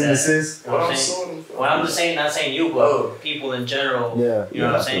cease and like that. desist? You know what I'm suing saying? them for? Well, I'm just saying, not saying you, but people in general. Yeah. You know what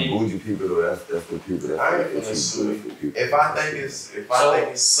I'm That's the saying? bougie people though. That's the people that. I ain't finna sue you. If I think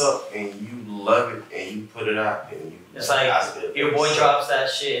it suck and you love it and you put it out, then you. It's like your boy drops that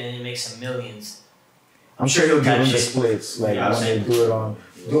shit and it makes him millions. I'm sure he'll give them the Shit. splits, like Yeah, I'm when they saying. do it on.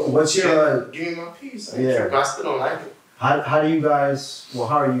 What's your, Give me my piece. Yeah. I still don't like it. how do you guys, well,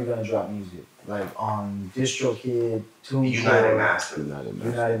 how are you gonna drop music? Like on DistroKid, TuneCore? United Master.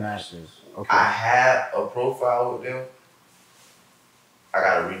 United Masters. Okay. I had a profile with them. I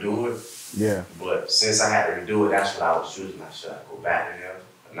gotta redo it. Yeah. But since I had to redo it, that's what I was choosing. I should go back to them.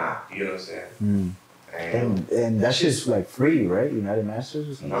 Nah, you know what I'm saying? Mm. And that shit's like free, right? United Masters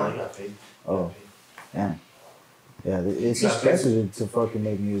or something? No, you gotta pay. Oh, damn. Yeah, it's expensive to fucking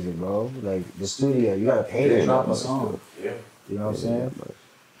make music, bro. Like the studio, you gotta pay to drop a song. Yeah. You know what I'm saying?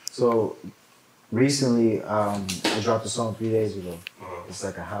 So recently, I dropped a song 3 days ago. It's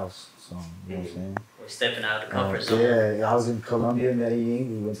like a house song. You know what I'm saying? We're stepping out of the comfort zone. Yeah, I was in Colombia,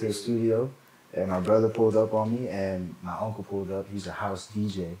 Medellin. We went to the studio, and my brother pulled up on me, and my uncle pulled up. He's a house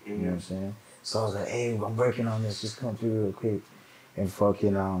DJ. You know what I'm saying? So I was like, "Hey, I'm working on this. Just come through real quick." And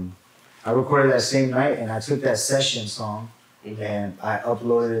fucking, I recorded that same night, and I took that session song, and I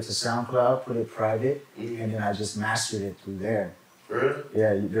uploaded it to SoundCloud, put it private, and then I just mastered it through there. Really?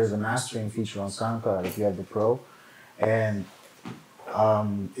 Yeah, there's a mastering feature on SoundCloud if you have the Pro, and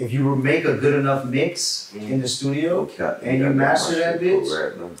if you make a good enough mix in the studio and you master that bitch,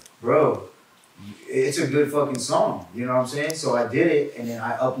 bro, it's a good fucking song. You know what I'm saying? So I did it, and then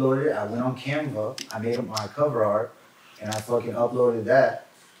I uploaded it. I went on Canva. I made my cover art, and I fucking uploaded that.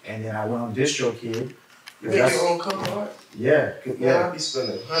 And then I went on DistroKid. You make your own cover art? Yeah. Yeah, I'd be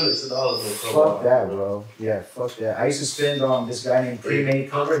spending hundreds of dollars on cover art. Fuck that, bro. Yeah, fuck that. I used to spend on this guy named Pre-Made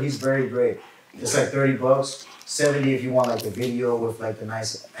Cover. He's very great. It's like $30, 70 if you want like the video with like the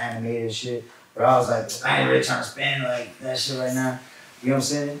nice animated shit. But I was like, I ain't really trying to spend like that shit right now. You know what I'm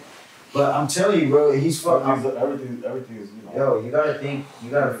saying? But I'm telling you, bro, he's fucking. Everything is, you know. Yo, you gotta think.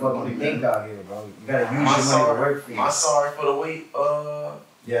 You gotta fucking think out here, bro. You gotta use your money to work for you. My sorry for the wait.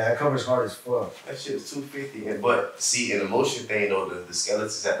 Yeah, that cover's hard as fuck. That shit was $250. But see, in the motion thing though, the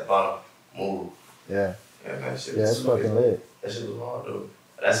skeletons at the bottom move. Yeah. Yeah, that shit. Yeah, it's fucking lit. That shit was hard though.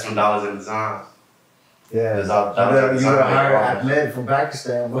 That's from Dollars and Designs. Yeah. You gotta hire Ahmed from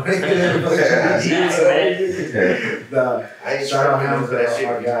Pakistan, boy. I ain't Shout out trying him to for that shit.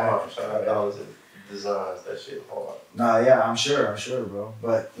 our guy. Shout out Dollars and Designs. That shit hard. Nah, yeah, I'm sure, bro.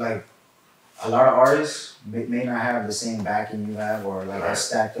 But like, a lot of artists may not have the same backing you have, or like as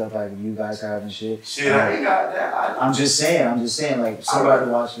stacked up like you guys have and shit. Shit, I ain't got that. I'm just saying, like somebody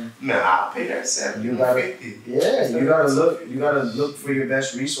watching. Man, I'll pay that $750. Yeah, you gotta look for your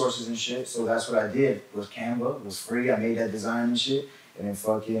best resources and shit. So that's what I did. It was Canva, it was free. I made that design and shit, and then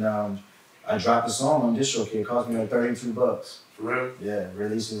fucking I dropped a song on DistroKid. It cost me like $32. For real? Yeah,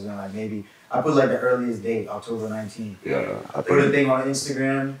 releases in like maybe I put like the earliest date, October 19th. Yeah, I put a thing on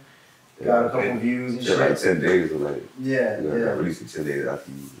Instagram. Got a couple views and shit. Like 10 days or like. Yeah. Releasing 10 days after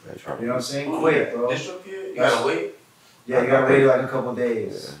you try. You know what I'm saying? Quick, bro. DistroKid? You gotta wait? Yeah, you gotta wait like a couple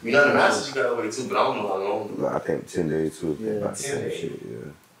days. You know the masters you gotta wait too, but I don't know how long. I think 10 days too. Yeah, about 10 days. Shit,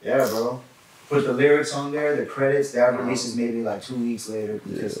 yeah, bro. Put the lyrics on there, the credits. That releases maybe like 2 weeks later. It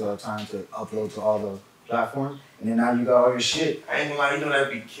takes a lot of time to upload to all the platforms. And then now you got all your shit. I ain't gonna lie, you know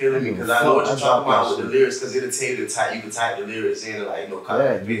that'd be killing me because I know what you're talking about with the lyrics because it'll tell you you can type the lyrics in and like, you know, copy.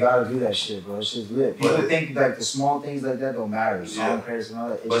 Yeah, you gotta do that shit, bro. It's just lit. People think like the small things like that don't matter. Song credits and all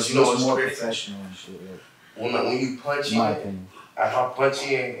that. It just looks more professional and shit. Yeah. When you punch in, if I punch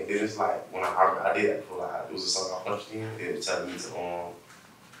in, and then it's like, when I did that before, like, it was a song I punched in, it was telling me to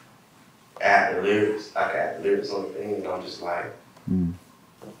add the lyrics. I could add the lyrics on the thing, and I'm just like,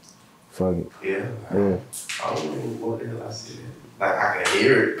 fuck it. Yeah. I don't know what the hell I said. Like, I can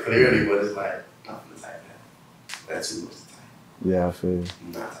hear it clearly, but it's like, I'm not gonna type that. That's too much to type. Yeah, I feel you.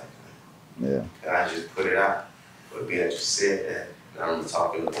 I'm not typing that. Yeah. And I just put it out. But being that you said that, and I remember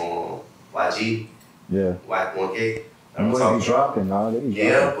talking on YG, yeah. Y1K. I'm gonna be dropping, nah.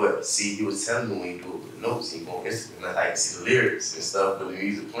 Yeah, but see, he was telling me when you do it with the notes, he go on Instagram, and I can see the lyrics and stuff with the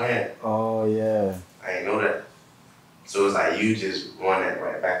music playing. Oh, yeah. I ain't know that. So it's like you just run that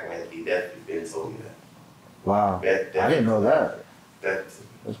right back, and he definitely been told me that. Wow. I didn't know that. That's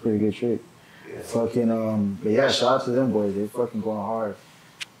a pretty good trick. Yeah. Fucking, but yeah, shout out to them boys. They fucking going hard.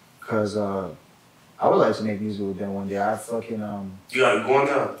 Cause I would like to make music with them one day. I fucking You got it going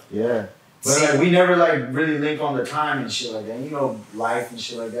down. Yeah. But like we never like really linked on the time and shit like that. You know, life and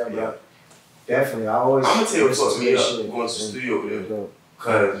shit like that. But definitely, I always. I'm gonna tell you what fucked me up going to the studio with them.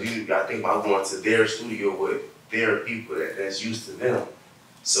 Cause you gotta think about going to their studio with their people that's used to them.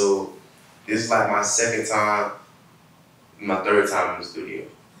 So this is like my second time, my third time in the studio.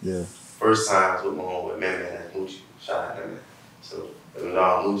 Yeah. First time I was with my homeboy, man, that's Moochie. Shout out to him. So it was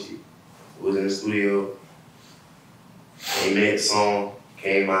all Moochie. We was in the studio. He made a song,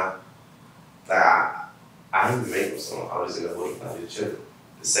 came out. Like I didn't even make no song. I was in the waiting, I was chilling.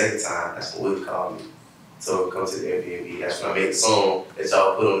 The second time, that's when Willie called me. Told me to come to the Airbnb. That's when I made the song that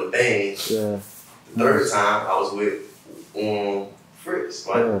y'all put on the thing. Yeah. The third time I was with Fritz,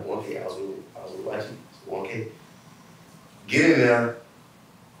 right? Yeah. 1K, I was with YG, 1K. Get in there,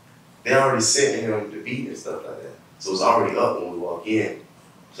 they already sent him the beat and stuff like that. So it's already up when we walk in.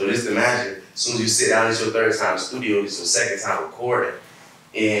 So just imagine, as soon as you sit down, it's your third time in the studio, it's your second time recording,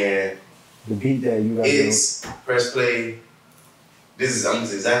 and the beat that you got. It's press play. This is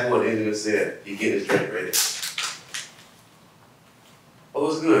exactly what the engineer said. You get this drink ready. Oh,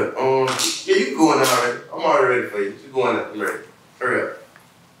 it's good. Yeah, you can go in there already. I'm already ready for you. You go in there. I'm ready. Hurry up.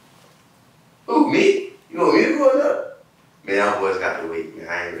 Who, me? You want me to go in there? Man, our boys got to wait, man. I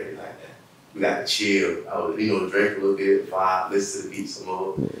ain't ready like that. We got to chill. I was, drink a little bit, vibe, listen to the beat some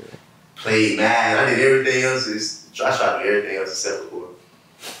more. Play mad. I did everything else. I tried to do everything else except record.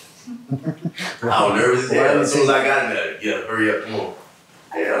 I was nervous as hell. As soon as I got in there, yeah, hurry up, come on.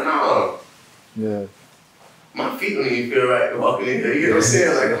 Hell no. Yeah. My feet don't even feel right walking in here. You know what I'm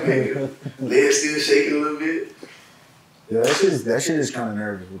saying? Like, man, legs still shaking a little bit. Yeah, that shit is kind of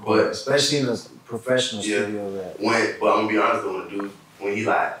nervous. But especially in a professional studio. But I'm gonna be honest though, when he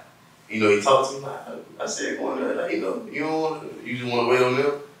You know, he talked to me like, I said, go on there, like, you know, you just want to wait on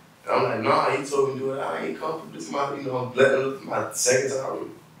them. And I'm like, nah, he told me to do it. I ain't comfortable. This is my, you know, I'm letting him, my second time,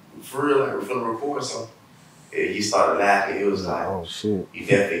 for real, like, we're finna record something. And he started laughing. He was like, oh shit. You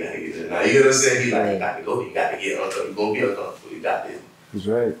definitely got to get it. Now, you know what I'm saying? He like, you got to go. You got to get uncomfortable. You're going to be uncomfortable. You got this. He's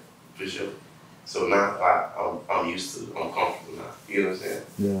right. For sure. So now, like, I'm used to it. I'm comfortable now. You know what I'm saying?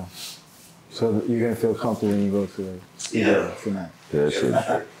 Yeah. So you're going to feel comfortable when you go to the tonight. Yeah, shit.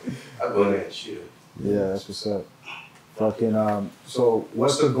 I go in there and chill. Yeah, that's what's up. Fucking, so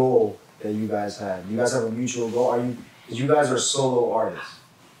what's the goal that you guys have? You guys have a mutual goal? Because you guys are solo artists,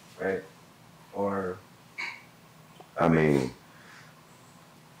 right? Or... I mean,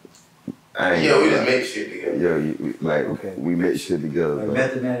 we just make shit together. We make shit together. Like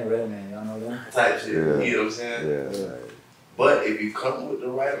Method Man and Redman, y'all know them? Type shit, yeah. you know what I'm saying? Yeah. But if you come with the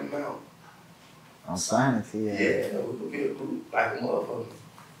right amount, I'm signing to you. Yeah, we could be a group like a motherfucker.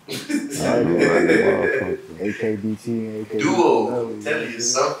 AKDT and AKDT. Duo, I'm telling you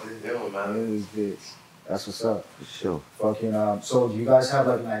something, it don't matter. It is bitch. That's what's up. For sure. Fucking, so do you guys have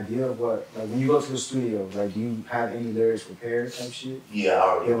like an idea of what, like when you go to the studio, like do you have any lyrics prepared type shit? Yeah, I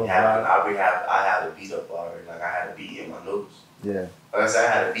already have. I had a beat up already. Like I had a beat in my notes. Yeah. Like I said,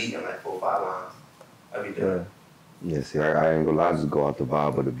 I had a beat in like 4 or 5 lines. I'd be done. Yeah, see, I ain't gonna lie, I just go off the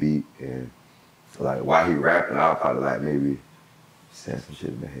vibe of the beat and like while he rapping, I'll probably like maybe say some shit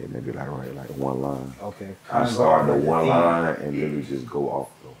in the head, maybe like write like one line. Okay. I start the one line and then we just go off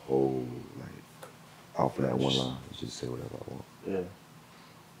the whole, like, off of that one line. Just say whatever I want. Yeah.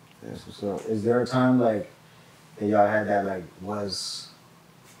 That's what's up. Is there a time like that y'all had that like was,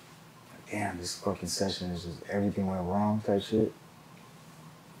 damn, this fucking session is just everything went wrong type shit?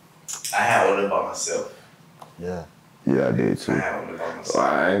 I had one by myself. Yeah. Yeah, I did too. I had one by myself.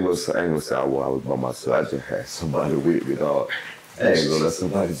 I ain't gonna say I was by myself. I just had somebody with me, dog. I ain't gonna let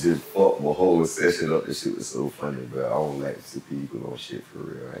somebody just fuck my whole session up. This shit was so funny, bro. I don't like to see people on shit for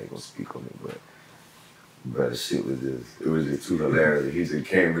real. I ain't gonna speak on it, but the shit was just too hilarious. He just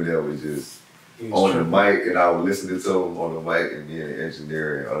came in there with just on the mic, and I was listening to him on the mic, and then the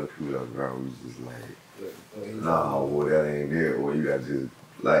engineer and other people on the ground was just like, nah, well, that ain't it. Or you got just,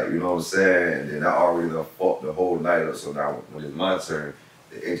 like, you know what I'm saying? And then I already done fucked the whole night up, so now when it's my turn,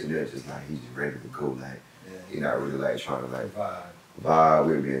 the engineer just like, he's just ready to go, like, he not really like trying to like vibe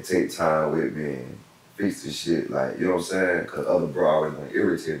with me and take time with me and fix the shit, like, you know what I'm saying? Cause other bro was like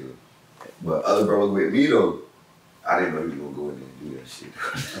irritated him. But other bro was with me though. I didn't know he was gonna go in there and do that shit.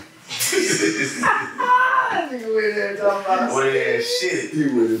 Nigga went in there talking about what that shit. He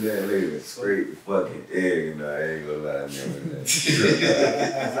went in there later, scrape the fucking egg, and I ain't gonna lie, I never in there.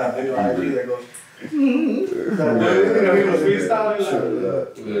 That's not video IG that goes.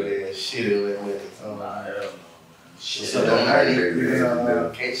 Shit, it went with it. Oh, nah, hell no. Shit, don't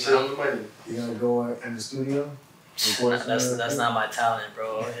matter. Can't shit on the money. You gonna go in the studio? That's not my talent,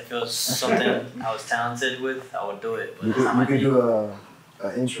 bro. If it was something I was talented with, I would do it. But You could do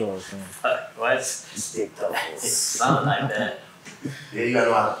an intro or something. What? StickDuffles. Something like that. Yeah, you gotta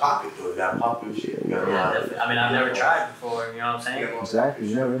know how to pop it though. You gotta pop your shit. You gotta know how to. I mean, I've never tried before. You know what I'm saying? Exactly.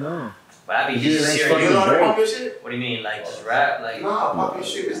 You never know. But I be You just You serious. know how to pop your shit? What do you mean, like just rap, like? Nah, pop your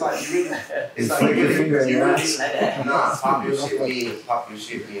shit. It's like you really. It's like Flick you your finger in really. your Like ass. that. Nah, pop your shit means like you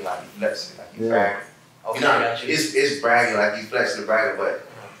flexing, like you Yeah. bragging. Okay, You know, I got you. it's bragging, like you flexing and bragging, but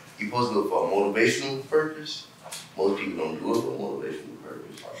you supposed to do it for a motivational purpose. Most people don't do it for a motivational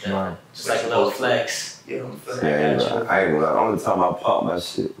purpose. Right. Just like a little flex. Yeah, I'm flexing. I ain't gonna lie. The only time I pop my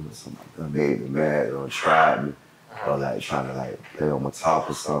shit was somebody that made me mad or tried me or like trying to like play on my top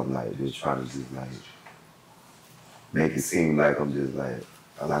or something, like just trying to just like make it seem like I'm just like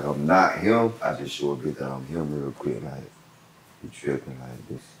I'm not him. I just show a bit that I'm him real quick, like you tripping like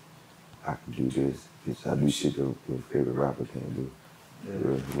this. I can do this. Bitch, I do shit that my favorite rapper can't do.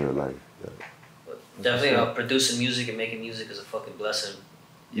 Real life. Yeah. Definitely, producing music and making music is a fucking blessing.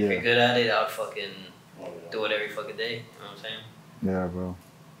 If you're good at it, I would fucking do it every fucking day. You know what I'm saying? Yeah, bro.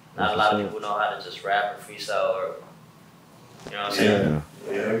 Not a lot of people know how to just rap or freestyle or, you know what I'm saying?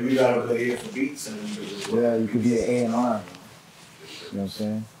 Yeah, you got a good ear for beats and Yeah, you could be an A&R. You know what I'm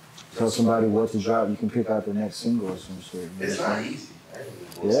saying? Tell somebody what to drop, you can pick out the next single or some shit. It's not easy.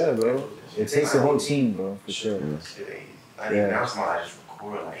 Yeah, bro. It takes a whole team, bro, for sure. Shit ain't easy. Like, even now, somebody just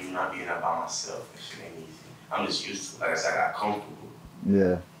record, like, even not being up by myself, that shit ain't easy. I'm just used to it. Like I said, I got comfortable.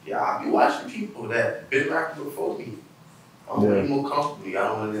 Yeah. Yeah, I be watching people that been rapping before me. I'm way more comfortable. I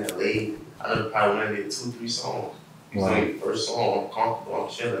don't want to late. I know probably when I did 2-3 songs. It's only the first song, I'm comfortable, I'm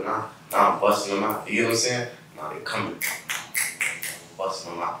chilling. Now I'm busting them out. You know what I'm saying? Now they coming,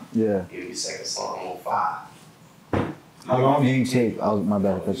 busting them out. Yeah. Give me the second song, I'm on 5. How long do you take? My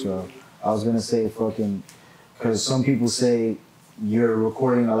bad, I cut you off. I was gonna say fucking, because some people say you're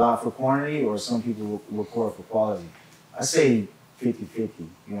recording a lot for quantity, or some people record for quality. I say 50-50. You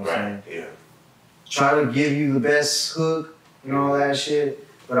know what I'm saying? Yeah. Try to give you the best hook and all that shit,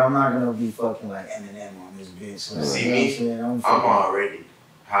 but I'm not gonna be fucking like Eminem on this bitch. Like, See me? I'm already.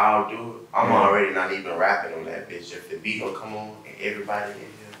 How I'll do it? I'm already not even rapping on that bitch. If the beat gonna come on and everybody in here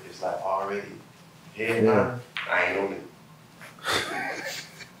is like already, I ain't on it.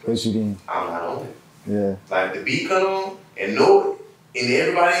 What you mean? I'm not on it. Yeah. Like the beat come on and know it, and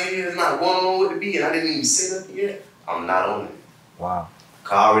everybody in here is not going on with the beat, and I didn't even say nothing yet. I'm not on it. Wow.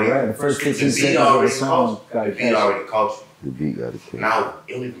 The first 15 seconds of the song. The beat already caught you. The beat got it. Now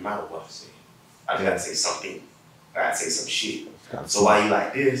it don't even matter what I say. I just gotta say something. I gotta say some shit. So while you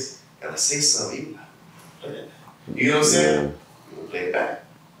like this, and I say something, you like play that. You know what I'm saying? You gonna play it back.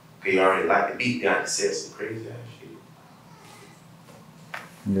 Cause you already like the beat, then I just said some crazy ass shit.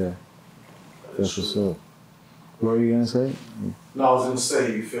 Yeah. That's what's up. What were you gonna say? No, I was gonna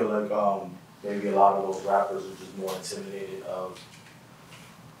say you feel like maybe a lot of those rappers are just more intimidated of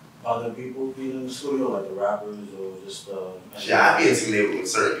other people being in the studio, like the rappers or just I be intimidated with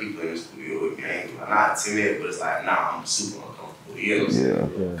certain people in the studio with me. I'm not intimidated, but it's like, nah, I'm super uncomfortable. You know what I'm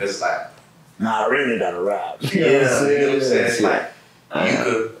saying? Cause it's like, nah, I really gotta rap. You know what I'm saying?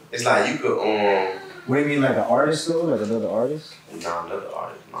 It's like you could What do you mean, like an artist though? Like another artist? Nah, another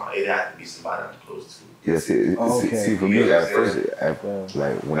artist. Nah, it had to be somebody I'm close to. Yeah, see, for me, at first,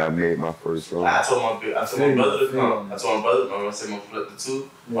 like when I made my first song, I told my brother to come. I told my brother, I said, I'm gonna flip the two.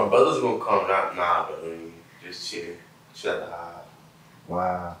 My brother's gonna come. Nah, brother, just chill at the high.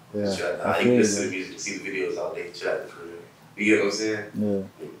 Wow. Yeah. Chill at the high. You can listen to the music, see the videos all day. Chill at the crib. You get what I'm saying? Yeah.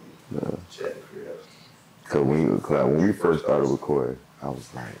 Chill at the crib. Cause when we first started recording, I was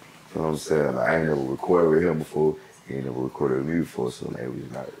like, you know what I'm saying? Like, I ain't never recorded with him before. He ain't never recorded with me before, so like, I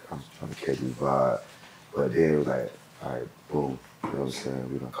was trying to catch his vibe. But then it was like, all right, boom. You know what I'm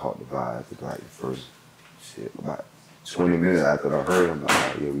saying? We done caught the vibe after like the first shit. About 20 minutes after I heard him, I'm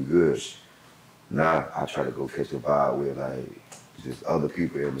like, yeah, we good. Now I try to go catch the vibe with like just other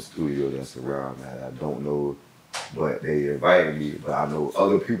people in the studio that's around that I don't know, but they invited me. But I know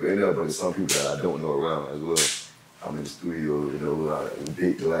other people in there, but there's some people that I don't know around as well. I'm in the studio, you know, like,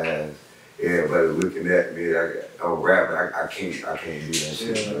 big glass. Everybody looking at me, I'm rapping, I can't do that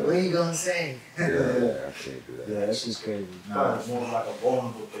shit. Yeah, what you gonna say? Yeah, I can't do that. Yeah, that's just crazy. Nah, it's more like a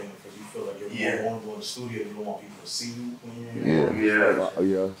vulnerable thing because you feel like you're more vulnerable in the studio. You don't want people to see you when you're in Yeah. At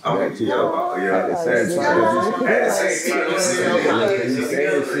I'm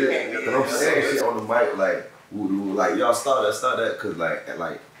saying shit on the mic, like y'all start that, cause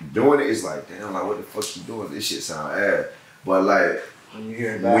like doing it, it's like, damn, like what the fuck you doing? This shit sound ass. But like, when you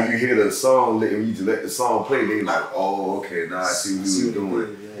hear the song, when you just let the song play, they like, oh, okay, now I see what you were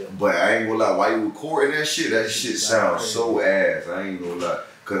doing. Yeah. But I ain't gonna lie, while you recording that shit sounds so ass. I ain't gonna lie.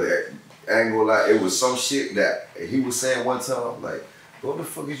 Cause I ain't gonna lie, it was some shit that he was saying one time, I'm like, what the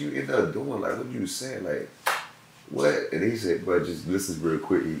fuck is you end up doing? Like, what you saying? Like, what? And he said, bro, just listen real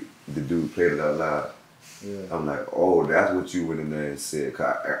quick. The dude played it out loud. Yeah. I'm like, oh, that's what you went in there and said.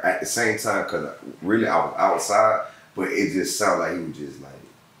 Cause at the same time, cause really I was outside, but it just sounded like he was just like,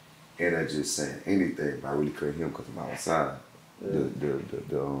 and I just saying anything, but I really couldn't hear him because I'm outside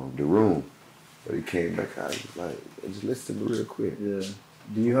the room. But he came back out, he was like, just listen to me real quick. Yeah.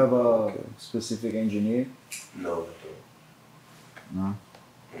 Do you have a specific engineer? No, I don't. No?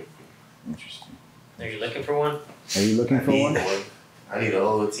 Interesting. Are you looking for one? Are you looking for one? I need a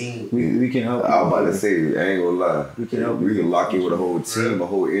whole team. We can help you. I was about to say, I ain't gonna lie. We can help We can lock in with a whole team, a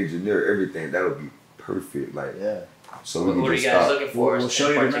whole engineer, everything. That would be perfect. Like, yeah. So what are you guys looking for? We'll show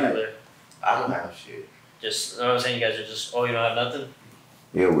you tonight. I don't have shit. Just, you know what I'm saying? You guys are just, you don't have nothing?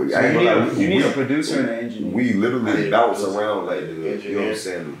 Yeah, you need a producer and an engineer. We literally bounce around like the, you know what I'm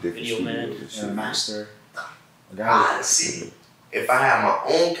saying, the different video man. And a master. See, if I have my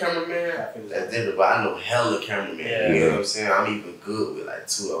own cameraman, that's different, but I know hella cameraman. Yeah. You know what I'm saying? I'm even good with like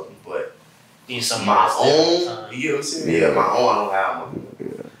 2 of them, but need some my own, you know what I'm saying? Yeah, my own, I don't have one.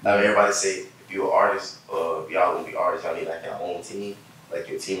 Yeah. Like everybody say, if you're an artist, if y'all gonna be artists, y'all need like your own team, like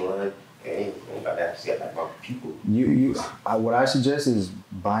your team run. And you don't got that, you got like my people. What I suggest is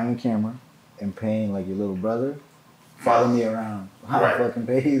buying a camera and paying like your little brother. Follow me around. I fucking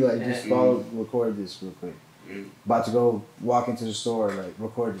pay you, like just record this real quick. About to go walk into the store, like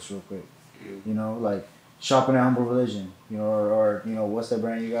record this real quick. You know, like shopping at Humble Religion, you know, or you know, what's that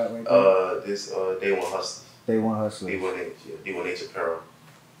brand you got right there? This Day One Hustlers. Day One Hustlers. D1H Apparel.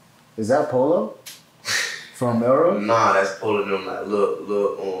 Is that Polo? From Melrose? Nah, that's Polo them like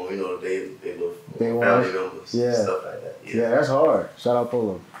little you know, they little family members, stuff like that. Yeah, that's hard. Shout out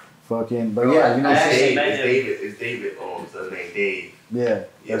Polo. Fucking, but yeah, you know what I'm saying? It's David, the name Dave. Yeah,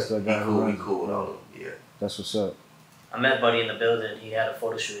 that's the guy who runs. Cool, no, yeah. That's what's up. I met Buddy in the building. He had a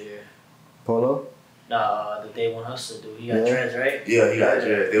photo shoot here. Polo? Nah, the Day One Hustler dude. He got dreads, right? Yeah, he got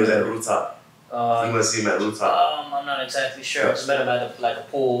dreads. They was at the rooftop. You must see him at the rooftop. I'm not exactly sure. I just met him at a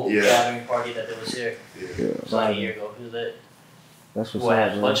pool gathering party that there was here. Yeah. It was like a year ago. He was lit. That's what's up.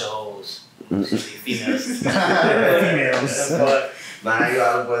 Had a bunch of hoes. Females. Females. Nah, you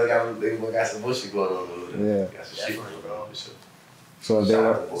got got some bullshit going on over there. Yeah. Got some shit going on for sure.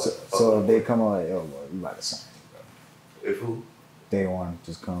 So if they come on like, yo, boy, you about to sign me, bro. If who? Day One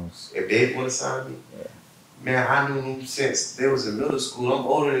just comes. If they want to sign me, man, I knew them since they was in middle school. I'm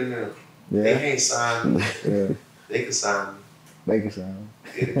older than them. Yeah. They can't sign me. Yeah. They can sign me. They can sign me.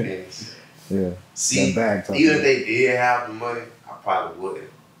 It depends. Yeah. See, even if they did have the money, I probably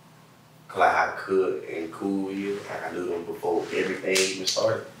wouldn't. Cause like I could and cool with you. Like I knew them before everything even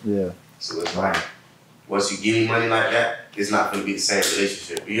started. Yeah. So it's like, once you give me money like that, it's not gonna be the same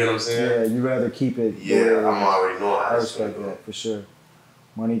relationship. You know what I'm saying? Yeah, you rather keep it. Yeah, I'm already knowing how I respect that for sure.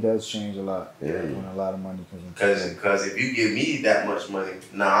 Money does change a lot. Yeah. When a lot of money comes in. Cause if you give me that much money,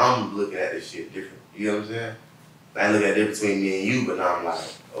 now I'm looking at this shit different. You know what I'm saying? I look at it between me and you, but now I'm like,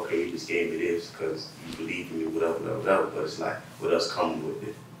 okay, you just gave me this because you believe in me, whatever. But it's like, what else comes with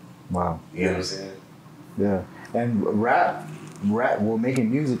it? Wow. You know what I'm saying? Yeah. And rap, well,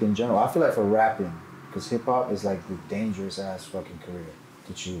 making music in general, I feel like for rapping, because hip hop is like the dangerous ass fucking career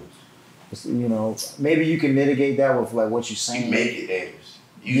to choose. It's, you know, maybe you can mitigate that with like what you're saying. You make it dangerous.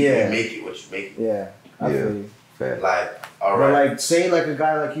 You make it what you make it. Yeah. I feel you. Like, all but right. like, say like a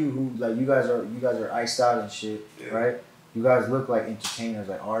guy like you who like you guys are iced out and shit, right? You guys look like entertainers,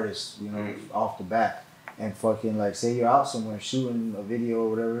 like artists, you know, off the bat. And fucking like, say you're out somewhere shooting a video or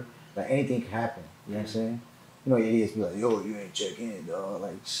whatever, like anything can happen. You know what I'm saying? You know, idiots be like, yo, you ain't check in, dog,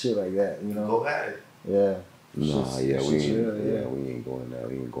 like shit like that. You know? Go at it. Yeah. Nah, we ain't going there.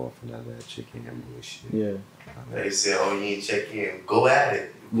 We ain't going for none of that chicken and bullshit. Yeah. They say, oh, you ain't check in. Go at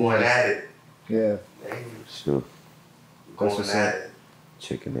it. Going at it. Yeah. Sure. Going at it.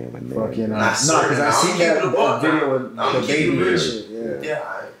 Chicken in my name. Fucking because I seen that video with the baby and shit.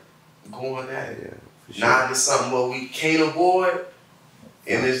 Yeah, I'm going at it. Yeah, sure. Now it's something what we can't avoid,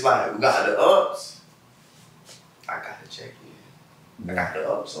 and it's like we got the ups. I gotta check in. I got the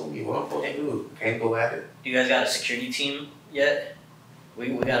ups on me. What I'm supposed to do? Can't go at it. You guys got a security team yet? We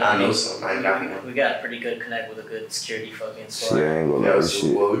got. I know something. I ain't got one. We got a pretty good connect with a good security fucking squad. Yeah, I ain't gonna lie.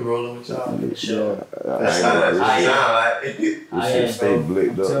 Shit. Well, we rolling with y'all. Sure. That's how that sound like. This shit stay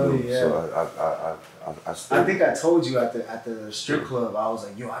blicked up, though. So I think I told you at the strip club, I was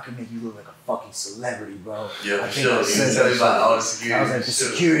like, yo, I could make you look like a fucking celebrity, bro. Yeah, I for think sure. I You said tell me that about all the shit. security. I was like, the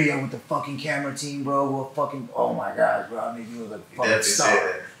security with the fucking camera team, bro, will fucking, oh my god, bro, I made you look like a fucking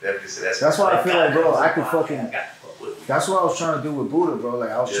star. That's why I feel like, bro, I could fucking. That's what I was trying to do with Buddha, bro. Like,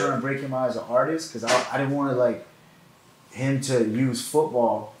 I was trying to break him out as an artist because I didn't want to, like, him to use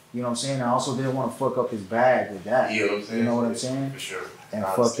football. You know what I'm saying? I also didn't want to fuck up his bag with that. You know what I'm saying? You know what I'm saying? For sure. And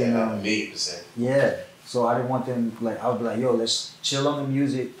I fucking. 1,000,000%. Yeah. So I didn't want them, like, I would be like, yo, let's chill on the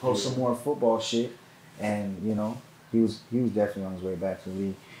music, post some more football shit. And, you know, he was definitely on his way back to the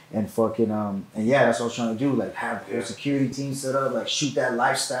league. And fucking, and yeah, that's what I was trying to do. Like, have a security team set up, like, shoot that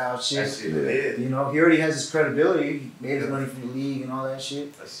lifestyle shit. That shit lit. You know, he already has his credibility. He made his money from the league and all that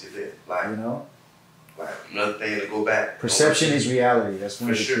shit. That shit lit. Like, you know? Like, another thing to go back. Perception is reality. That's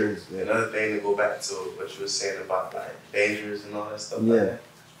one of the kids. Yeah. Another thing to go back to what you were saying about, like, dangerous and all that stuff. Yeah. Like that.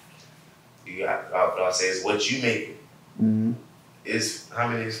 You got, what I say is what you make it. Mm-hmm. It's, how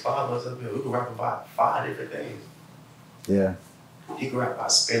many is 5 of us up here? We can rap about 5 different things. Yeah. He can rap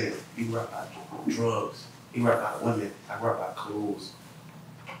about spinning. He can rap about drugs. He can rap about women. I can rap about clothes.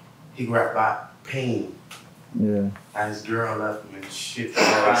 He can rap about pain. Yeah. How his girl left him and shit.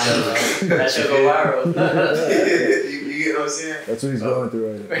 That should go viral. You get what I'm saying? That's what he's going through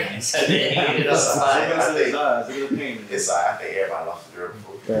right now. I think everybody lost the girl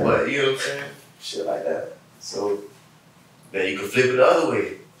before. Yeah. But you know what I'm saying? Shit like that. So then you can flip it the other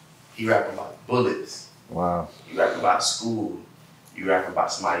way. He rapping about bullets. Wow. You rapping about school. You rapping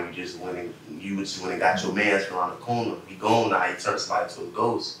about somebody you just went and got your mans around the corner. He gone now, he turned somebody to a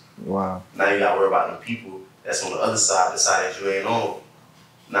ghost. Wow. Now you gotta worry about them people that's on the other side, the side that you ain't on.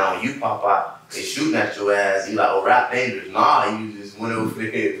 Now when you pop out, they shooting at your ass, you like, oh, rap dangerous. Nah, you just went over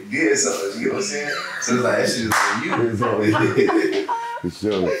there to get something, you know what I'm saying? So it's like, that shit is on you. For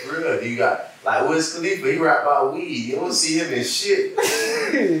sure. For real, you got, like Wiz Khalifa, he rap about weed. You don't see him in shit.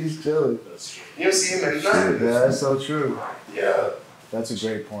 He's chilling. You don't see him in nothing. Yeah, that's so true. Yeah. That's a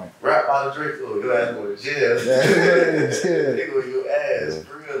great point. Rap out of Draco, your ass going to jail. Yeah. They go your ass,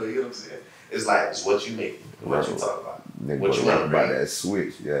 for real, you know what I'm I'm saying? It's like, it's what you make, what you talk about. Nigga, What you rap want about that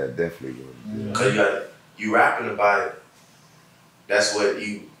switch, yeah, definitely. Cause you rapping about it. That's what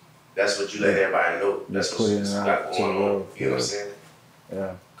you let everybody know. That's what you got going on. You know what I'm saying?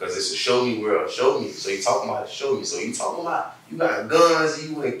 Yeah. Cause it's a show me world, show me. So you talking about it, show me. So you talking about you got guns, and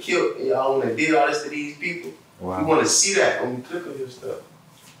you went and killed, and y'all went and did all this to these people. Wow. You want to see that when we click on your stuff,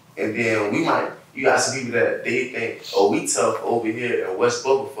 and then you got some people that they think, oh, we tough over here in West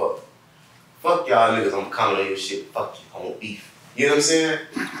Boba, fuck y'all niggas. I'm commenting on your shit. Fuck you, I want beef. You know what I'm saying?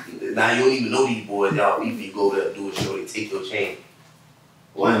 Now you don't even know these boys. Y'all beef. You go there, do a show, they take your chain.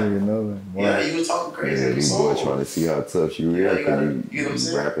 What? I didn't even know that. Wow. Yeah, you was talking crazy. Yeah, these boys trying to see how tough you really are. You know what I'm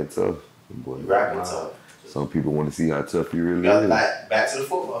saying? Rapping tough. Boy, rapping tough. Some people want to see how tough you really are. is. Like, back to the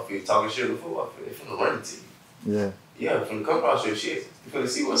football field, talking shit on the football field. They finna run to you. Yeah. Yeah, finna come across your shit. You finna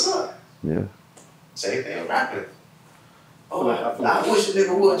see what's up. Yeah. Same thing rapping. Oh, I wish a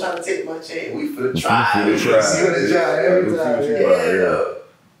nigga would try to take my chain. We finna try. We finna try. See what they try every time. Yeah.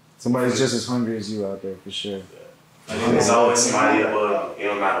 Somebody's just as hungry as you out there, for sure. It's always somebody above you. It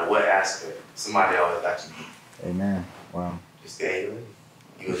don't matter what aspect. Somebody always got you. Amen. Wow. Just stay in your lane.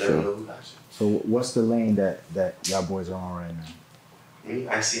 You will never know who got you. So what's the lane that y'all boys are on right now? Me?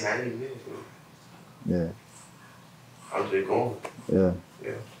 I ain't even minutes, bro. Yeah. I'm just going. Yeah.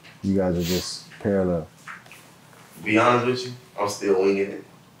 Yeah. You guys are just parallel. To be honest with you, I'm still winging it.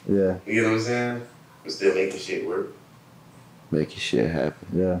 Yeah. You know what I'm saying? I'm still making shit work. Making shit happen.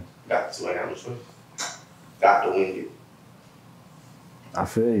 Yeah. Got to, I got no choice. Got to wing it. I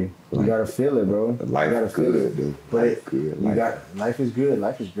feel you. You gotta feel it, bro. Life is good, dude. But good. Life is good.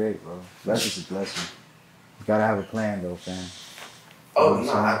 Life is great, bro. Life is a blessing. You gotta have a plan, though, fam. Oh,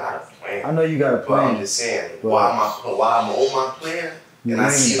 no, I got a plan. I know you got a plan. But I'm just saying, while I'm on my plan, and I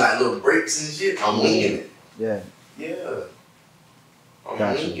see like little breaks and shit, I'm winging it. Yeah. Yeah. I'm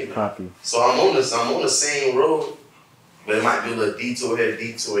Gotcha. winging Copy. it. So I'm on the same road, but it might be a little detour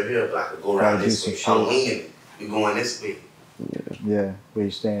here, but I could go around this way. I'm winging it. We're going this way. Yeah, where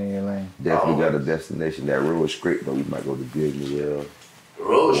you staying in your lane. Definitely got a destination. That road is straight, but we might go to BeardedSociety. The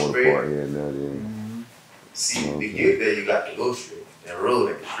road is straight. Here and there. See, to get there, you got to go straight. That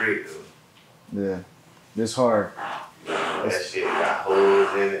road ain't straight, though. Yeah. It's hard. That shit got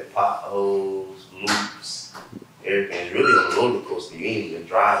holes in it, potholes, loops, everything. It's really on a roller coaster. You ain't even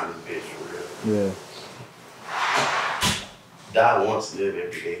driving this bitch for real. Yeah. Die once, live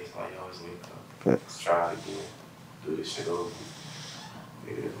every day. That's why you always wake up. Let's try it again. Do this shit over.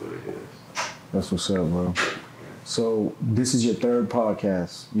 It is what it is. That's what's up, bro. So this is your third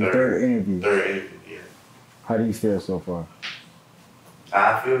podcast, your third interview. Third interview, yeah. How do you feel so far?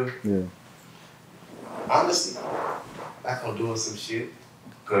 How I feel? Yeah. Honestly, like I'm doing some shit.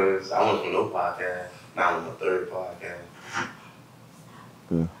 Cause I went from no podcast, now I'm on my third podcast.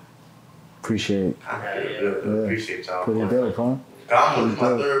 Yeah. Appreciate it. I feel good. Yeah. Appreciate y'all. Pretty dope, huh? I'm on my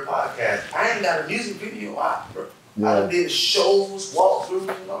third podcast. I ain't got a music video out, bro. Yeah. I did shows, walkthroughs,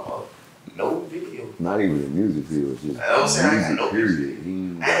 and all. No video. Not even a music video. Just I don't say I ain't got no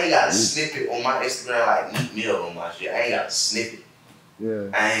period. I ain't got a snippet on my Instagram like Meat Mill on my shit. I ain't got a snippet. Yeah.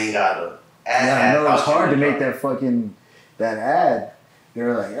 I ain't got a ad. Yeah, I know it's hard to make that ad.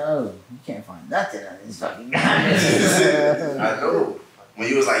 They're like, oh, you can't find nothing on this fucking guy. I know. When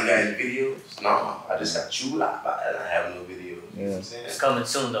you was like, you got any videos? No, I just got chula, but I have no videos. You know what I'm saying? It's coming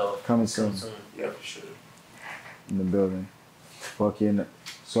soon, though. Coming soon. Yeah, for sure. In the building. Fucking.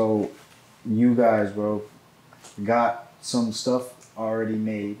 So, you guys, bro, got some stuff already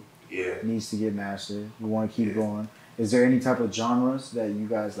made. Yeah. Needs to get mastered. You want to keep going. Is there any type of genres that you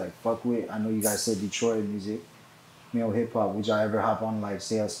guys like fuck with? I know you guys said Detroit music, hip hop. Would y'all ever hop on like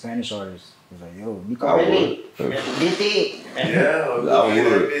say a Spanish artist? It's like, yo, Niko Velli DT. Yeah, I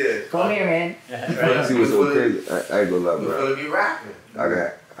would. Come here, man. See what's so crazy? I ain't gonna lie, We're bro. gonna be rapping.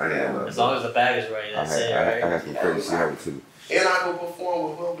 As long as the bag is right, that's it, right? I got some crazy shit happening too. And I go perform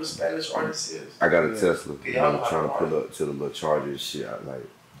with whoever the Spanish artist is. I got a Tesla. Yeah, I'm trying to pull up to the little charger and shit. Like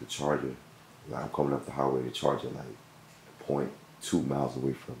the charger, like I'm coming up the highway. The charger like 0.2 miles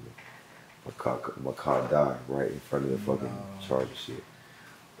away from me. My car died right in front of the fucking charger shit.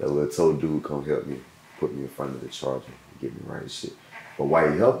 That little tow dude come help me, put me in front of the charger, and get me right and shit. But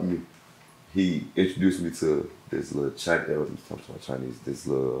while he helped me, he introduced me to this little Chinese, this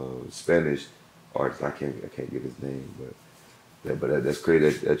little Spanish artist. I can't get his name, but that's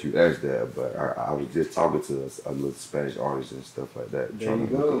crazy that you asked that. But I was just talking to a little Spanish artist and stuff like that. There you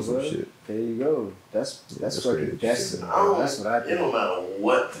go, bro. Shit. There you go. That's fucking destiny. That's what I think. It don't matter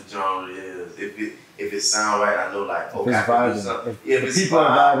what the genre is. If it sound right, I know like if it's vibing. If people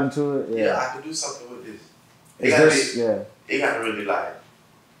are vibing to it, yeah, I can do something with this. It got to really like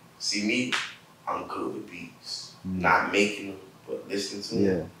See me, I'm good with beats. Not making them, but listening to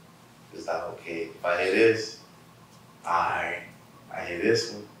them. It's like, okay, if I hear this, alright. I hear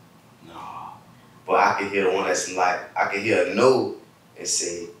this one, no. But I can hear the one that's like, I can hear a no and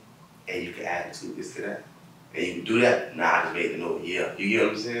say, and you can add to this to that. And you can do that, nah, I just made the note, yeah. You get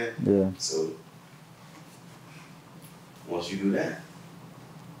what I'm saying? Yeah. So, once you do that,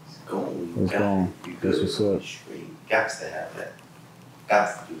 it's gone. It's gone. You good. That's what's up. Straight. Got to have that.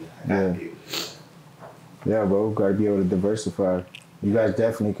 Got to do that. I got to be able to do that. Yeah, bro, gotta be able to diversify. You guys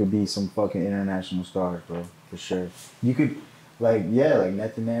definitely could be some fucking international stars, bro, for sure. You could, like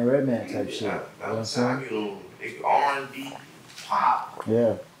Method Man, Redman type shit. You know what I'm saying? R&B, pop.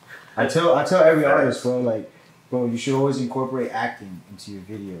 Yeah. I tell every artist, bro, you should always incorporate acting into your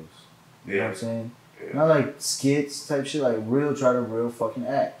videos. You know what I'm saying? Yeah. Not like skits type shit, like try to real fucking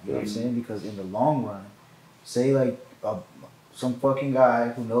act. You know what I'm saying? Because in the long run, say like some fucking guy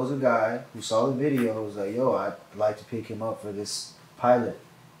who knows a guy who saw the video was like, yo, I'd like to pick him up for this pilot,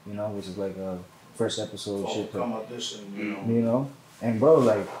 you know, which is like a first episode shit. Come audition, you know? And bro,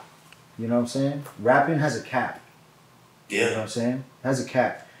 like, you know what I'm saying? Rapping has a cap. Yeah. You know what I'm saying? It has a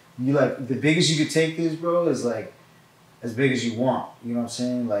cap. You like, the biggest you could take this, bro, is like, as big as you want. You know what I'm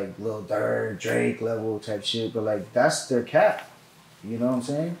saying? Like, Lil Durk, Drake level type shit. But like, that's their cap. You know what I'm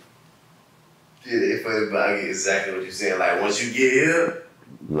saying? Yeah, it's funny, but I get exactly what you're saying. Like, once you get here,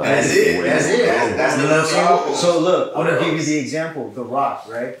 Right. that's it. That's the level. So look, I'm gonna give you the example. The Rock,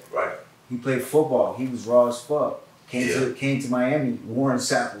 right? Right. He played football. He was raw as fuck. Came to Miami. Warren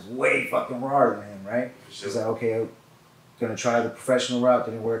Sapp was way fucking rawer than him, right? Sure. He's like, okay, I'm gonna try the professional route.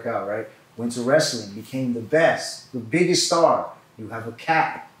 Didn't work out, right? Went to wrestling. Became the best, the biggest star. You have a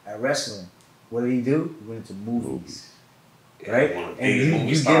cap at wrestling. What did he do? He went into movies. Yeah, right? And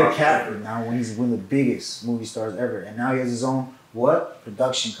you get a cap now when he's one of the biggest movie stars ever. And now he has his own,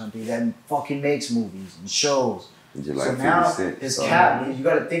 production company that fucking makes movies and shows. Just so like now his cap, you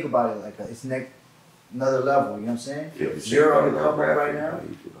got to think about it like it's another level, you know what I'm saying? You're on the come up right now,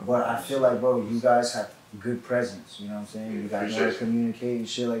 but I feel like, bro, you guys have good presence, you know what I'm saying? You guys know how to communicate and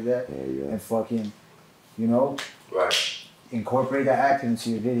shit like that. And fucking, you know? Right. Incorporate that acting into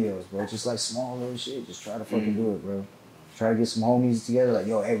your videos, bro. Just like small little shit. Just try to fucking do it, bro. Try to get some homies together, like,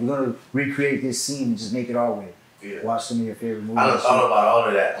 yo, hey, we're gonna recreate this scene and just make it our way. Yeah. Watch some of your favorite movies. I done thought about all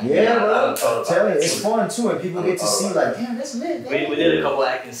of that. Yeah, bro. Tell me, it's fun too, and people get to see, like, damn, that's lit. We did a couple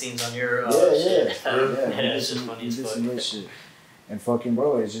acting scenes on your shit. It's just funny as fuck. Some lit shit. And fucking,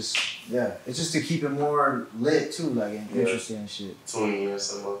 bro, it's just to keep it more lit too, like, and interesting and shit. 20 years,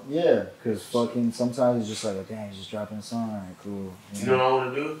 something. Yeah, because fucking sometimes it's just like, damn, he's just dropping a song, alright, cool. You know what I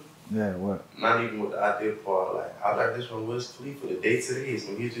want to do? Yeah, what? Not even with the idea part. Like, I like this one, Wiz Khalifa, the day today.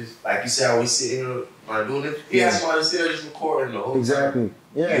 So we just, like you said, how we sit here like doing this. He has somebody sit there just recording the whole time.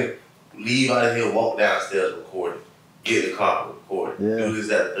 Yeah. Leave out of here, walk downstairs, record it. Get in the car, record it. Do this,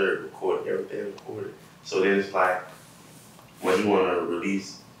 that, third, record it. Everything recorded. So then it's like, when you want to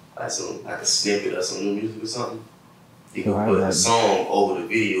release like a snippet or some new music or something, you can put a song over the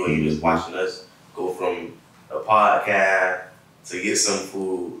video and you just watching us go from a podcast to get some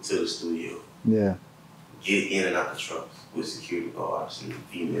food to the studio. Yeah. Get in and out the trucks with security guards and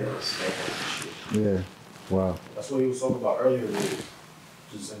females and shit. Yeah. Wow. That's what you was talking about earlier, with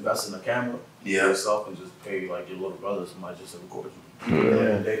just invest in a camera for yourself and just pay like your little brother somebody just to record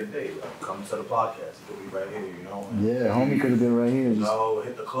you. Day to day. Like, come to the podcast, he could be right here, you know? And, homie could have been right here. You know,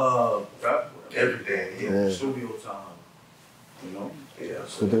 hit the club, rap, everything. Studio time. You know? Yeah.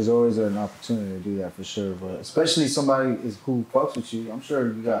 So there's always an opportunity to do that for sure, but especially somebody who fucks with you. I'm sure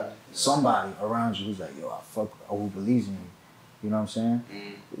you got somebody around you who's like, yo, who believes in you. You know what I'm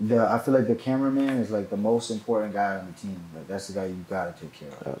saying? I feel like the cameraman is like the most important guy on the team. Like that's the guy you gotta take care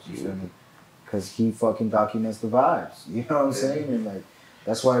of. You feel me? Because he fucking documents the vibes. You know what I'm saying? And like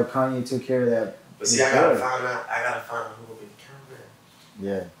that's why Kanye took care of that. But see, I gotta find out who will be the cameraman.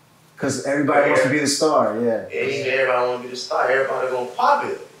 Yeah. Because everybody wants to be the star, Ain't even everybody want to be the star. Everybody gonna pop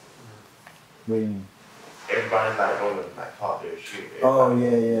it. What do you mean? Everybody's like gonna pop their shit. Everybody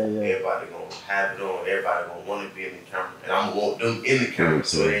gonna have it on. Everybody gonna want to be in the camera, and I'm gonna want them in the camera.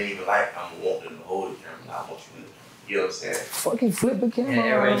 So it ain't even like I'm gonna want them to hold the camera. I want you in the camera. You know what I'm saying? Fucking flip the camera. Yeah,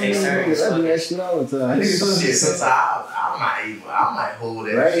 everybody takes turns. I do that shit all the time. Shit, sometimes I might hold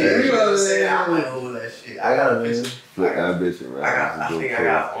that shit. You know what I'm saying? I might hold that shit. I got a picture. I think I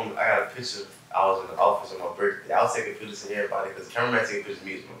got a picture. I was in the office on my birthday. I was taking pictures of everybody because the cameraman taking pictures of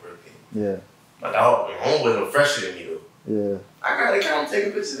me. It's my birthday. Yeah. My dog, my homeboys are fresher than me though. Yeah. I got the camera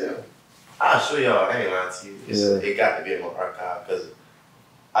taking pictures of them. I'll show y'all. I ain't lying to you. It got to be in my archive because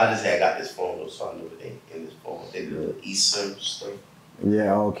I just got this phone though, so I know it ain't in this phone. They did an eSIM stuff.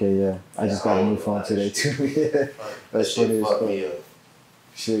 Yeah, okay, yeah. I just got a new phone today too. Yeah. That's funny as fuck.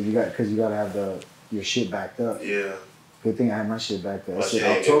 Shit, cause you gotta have your shit backed up. Yeah. Good thing I had my shit backed up. My Shit,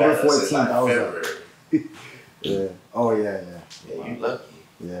 shit October 14th, like I was February. Yeah. Oh yeah. Yeah, you lucky.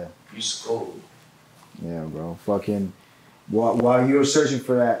 Yeah. You scold. Yeah, bro. Fucking. While you were searching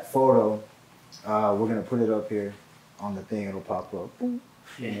for that photo, we're gonna put it up here on the thing. It'll pop up. You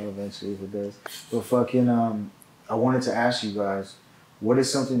know, eventually if it does. But fucking, I wanted to ask you guys, what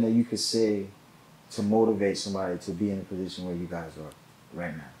is something that you could say to motivate somebody to be in a position where you guys are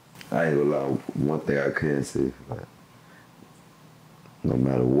right now? I ain't gonna lie. One thing I can say, like, no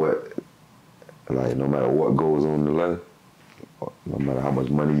matter what goes on in life, no matter how much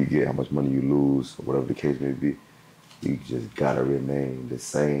money you get, how much money you lose, or whatever the case may be, you just gotta remain the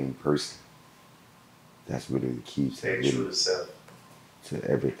same person. That's really the key to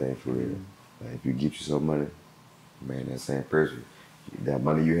everything for real. Like, if you get you some money, remain that same person. That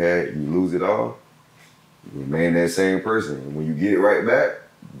money you had, you lose it all, remain that same person. And when you get it right back,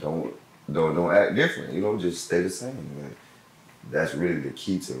 don't act different. You know, just stay the same. Like, that's really the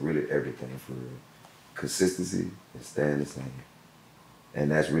key to really everything for real. Consistency and staying the same.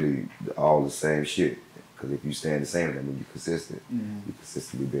 And that's really all the same shit. Because if you stand the same, that means you're consistent. You're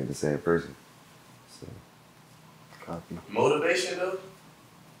consistently being the same person. So, copy. Motivation though?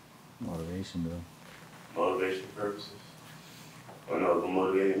 Motivation purposes. I know what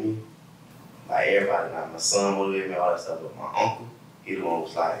motivated me. Like everybody, like my son motivated me, all that stuff. But my uncle, he the one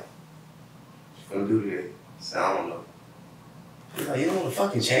was like, what you gonna do today? I said, I don't know. He's like, you don't want to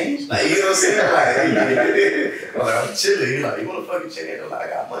fucking change? Like, you know what I'm saying? Like, I'm chilling. He's like, you want to fucking change? I'm like, I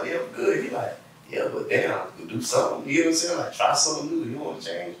got money, I'm good. He's like, yeah, but damn, do something. You know what I'm saying? Like, try something new. You want to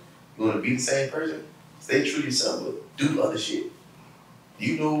change? You want to be the same person? Stay true to yourself, but do other shit.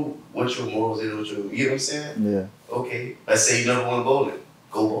 You know what your morals is, you know what I'm saying? Yeah. Okay, let's say you never want to bowling.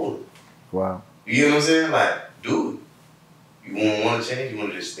 Go bowling. Wow. You know what I'm saying? Like, do it. You won't want to change, you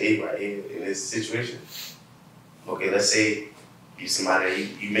want to just stay right here in this situation. Okay, let's say you somebody,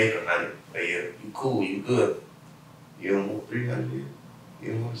 you make 100 a year. You cool, you good. You don't want 300 a year. You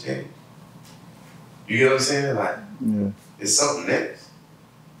don't want to change. You get what I'm saying? Like, it's something next.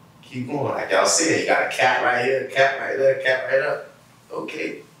 Keep going. Like y'all said, you got a cap right here, cap right there, cap right up.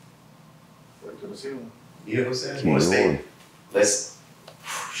 Okay. Right to the ceiling. You know what I'm saying? You want to stay. Let's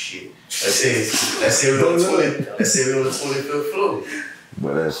say we're on the 25th floor.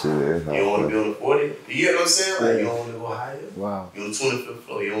 but that shit is You don't want to be on the 40th. You get what I'm saying? Like, you don't want to go higher. Wow. You're on the 25th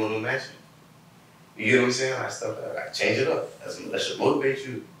floor. You don't want to mansion. You get what I'm saying? Like stuff like change it up. That should motivate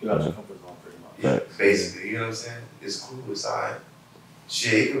you. You got your comfort zone pretty much. Yeah, basically, you know what I'm saying? It's cool, it's alright.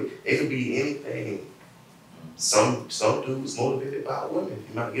 Shit, it could be anything. Some dudes motivated by women.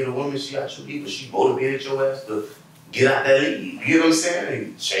 You might get a woman, she got you people, she motivated your ass to get out that league. You know what I'm saying?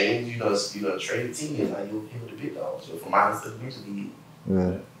 And change, you know, trade the team and like you'll hit with the big dogs. So from minus to the major league.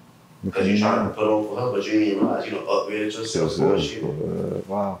 Yeah. Because you're trying to put on for her, but you didn't even realize, you know, upgraded yourself for shit.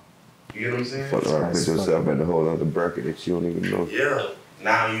 Wow. You get what I'm saying? Fuck around, put yourself in the whole other bracket that you don't even know. Yeah.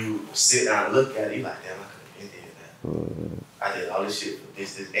 Now you sit down and look at it, you like, damn, I could have been there. I did all this shit for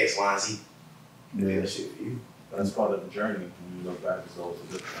this X, Y, and Z. I did that shit for you. That's part of the journey. When you look back, it's always a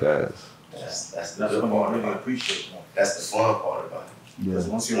good thing. That's the That's good when part you really about it. appreciate it. That's the fun part about it. Because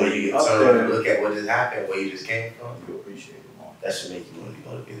once When you up turn there, and look at what just happened, where you just came from, you appreciate it more. that should make you want to be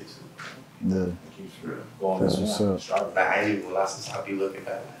motivated too. Yeah. It keeps you going That's on, what's up. striving. Like, I ain't even gonna lie, sometimes I be looking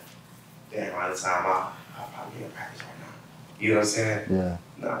back like, damn, all the time I'll probably in practice right now. You know what I'm saying? Yeah.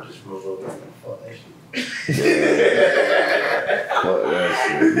 Nah, I'm just real man. Fuck that shit. Fuck that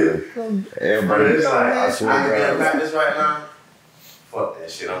shit, man. Everybody, It's like, I swear can to be in God. practice right now. Fuck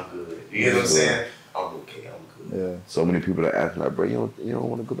that shit, I'm good. You get what I'm saying? I'm okay, I'm good. Yeah. So many people are acting like, bro, you don't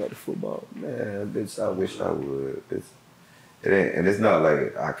want to go back to football. Man, bitch, I wish I would. It ain't, and it's not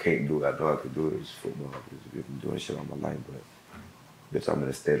like I can't do it. I know I can do it. It's football. I've been doing shit all my life, but bitch, I'm in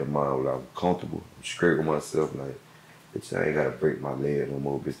a state of mind where I'm comfortable. I'm straight with myself. Like, bitch, I ain't gotta break my leg no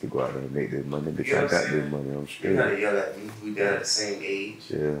more, bitch, to go out there and make this money. Bitch, You know I what got I'm saying? this money. I'm You straight. gotta yell at me. We done at the same age.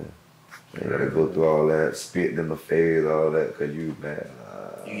 Yeah. I ain't gotta go through all that, spit in the face, all that, cause you, man.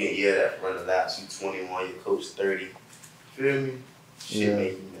 You get yelled at for running laps. You 21, your coach 30. Feel me? Shit Yeah.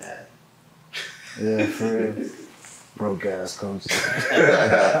 make me mad. Yeah, for real. Broke ass coach.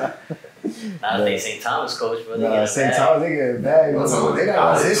 Not if they St. Thomas coach, bro. They Nah, get St. bag. Thomas, they get bad. I'm talking about They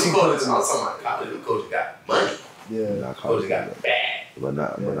got position I'm coaches. talking about college. The coach got money. Yeah. Coach got bag. But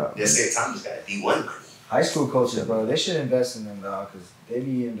not. That St. Thomas got a D1 crew. High school coaches, bro, they should invest in them, dog, because they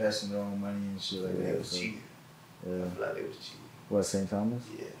be investing their own money and shit like They that. was So, cheating. yeah. I feel like they was cheating. What, St. Thomas?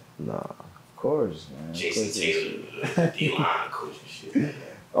 Yeah. Nah. Of course, man. Jason Taylor, D-line coach and shit like that.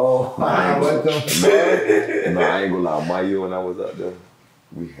 Oh, I ain't what the fuck? No, I ain't gonna lie. My year when I was out there,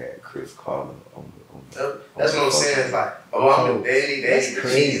 we had Chris Carter on That's what I'm saying. It's like, I'm That's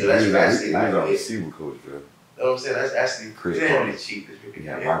crazy. He actually was like our receiver coach, bro. You know what I'm saying? That's actually Chris really Carter. cheap. We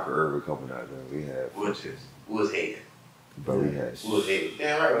had Michael Irvin coming out there. We had Who was hating? But we had Who was hating?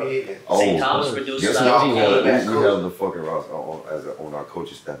 Damn right, we hating. St. Thomas produced guess stuff. what? We held the fucking roster on our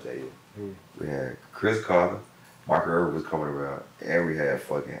coaching staff that year. We had Chris Carter, Michael Irvin was coming around, and we had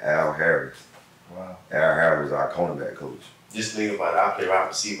fucking Al Harris. Wow. Al Harris was our cornerback coach. Just think about it. I play wide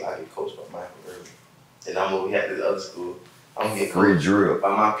receiver. I get coached by Michael Irvin. And I'm over here at this other school. I'm getting Free coached drill. by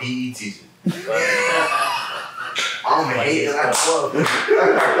my PE teacher. I'm hating like fuck.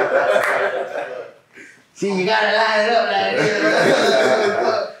 See, you gotta line it up like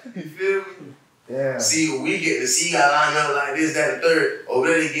this. You feel me? Yeah. See, we get to see, you gotta line up like this, that, and third. Over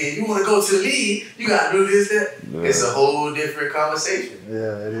there again, you wanna go to the league, you gotta do this, that. Yeah. It's a whole different conversation.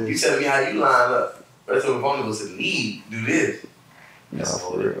 Yeah, it is. You telling me how you line up. But if I want to go to the league, do this. That's a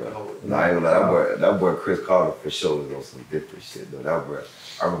whole different. No, I ain't gonna lie, that boy Chris Carter for sure was on some different shit though. That boy,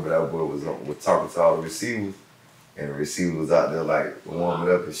 I remember that boy was talking to all the receivers, and the receiver was out there like warming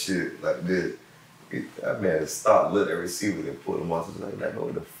up and shit like this. That man stopped, lit that receiver and put them on. Like,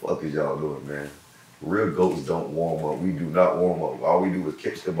 what the fuck is y'all doing, man? Real goats don't warm up. We do not warm up. All we do is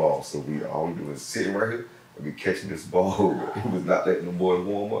catch the ball. So all we do is sitting right here and be catching this ball. He was not letting the boys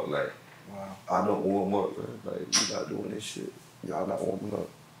warm up. Like, wow, I don't warm up, man. Like, you not doing this shit. Y'all not warming up.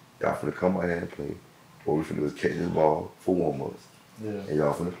 Y'all finna come out here and play. What we finna do is catch this ball for warm-ups. Yeah. And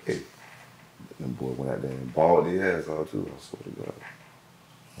y'all finna play. Them boys went out there and balled their ass out too, I swear to God.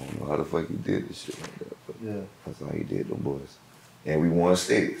 I don't know how the fuck he did this shit like that, but yeah, that's how he did them boys. And we won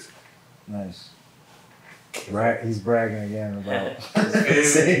states. Nice. Right, he's bragging again about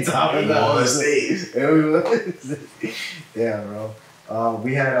St. Thomas. We won states. Yeah, bro.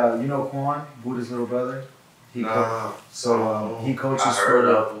 We had, you know Quan, Buddha's little brother? He he coaches I heard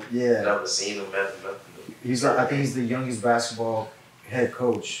of him. Yeah. Never seen him, nothing. He's I think he's the youngest basketball head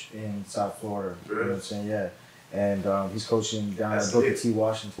coach in South Florida. Really? You know what I'm saying? Yeah. And he's coaching down at Booker T,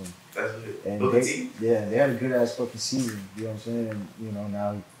 Washington. That's it. And Booker T? Yeah, they had a good ass fucking season. You know what I'm saying? And you know,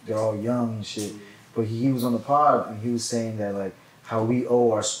 now they're all young and shit. But he was on the pod and he was saying that like how we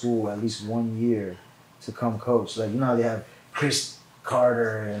owe our school at least 1 year to come coach. Like, you know how they have Chris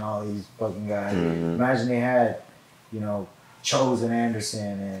Carter and all these fucking guys. Mm-hmm. Imagine they had, you know, Chosen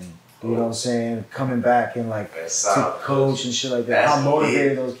Anderson and you know what I'm saying, coming back and like to coach and shit like that. How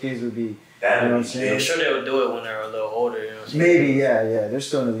motivated those kids would be. You know what I'm saying? I'm sure they would do it when they're a little older. You know what I'm saying? Maybe, yeah. They're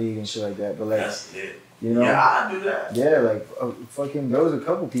still in the league and shit like that. But like, that's it. You know? Yeah, I do that. Yeah, like fucking. There was a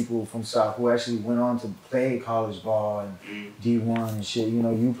couple people from South who actually went on to play college ball and D1 and shit. You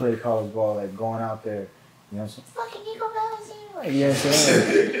know, you play college ball, like going out there. You know what I'm saying? Fucking Niko Velli. Like, you know what I'm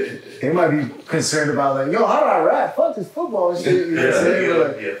saying? They might be concerned about like, yo, how do I rap? Fuck this football and shit. You know what I'm saying? But,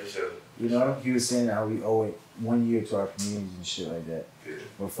 like, yeah, for sure. You know, he was saying how we owe it 1 year to our communities and shit like that. Yeah.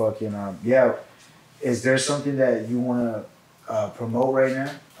 But fucking, yeah. Is there something that you want to promote right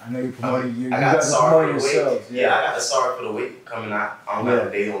now? I know you're promoting you. I got the Sorry for the yourselves. Yeah, I got the Sorry for the Wait coming out. I don't know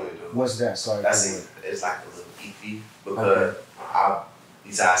what they want to do. What's that? Sorry That's for the Wait. It's like a little EP because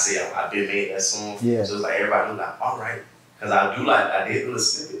I've been made that song. Yeah. So it's like everybody was like, all right. Because I did little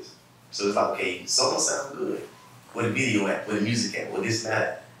snippets. So it's like, okay, song sound good. Where the video at? Where the music at? Where this and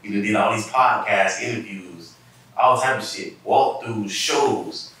that? You know, did all these podcast interviews, all type of shit, walkthroughs,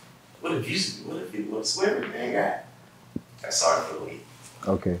 shows. What the music? What's where everything at? That's Sorry for the Wait.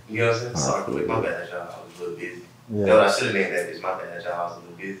 Okay. You know what I'm saying? Sorry for the Wait. My bad, y'all. I was a little busy. Yeah. That's what I should have named that bitch. My bad, y'all. I was a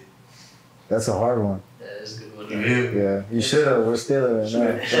little busy. That's a hard one. Yeah, that's a good one. Yeah, you should have. We're still in it now.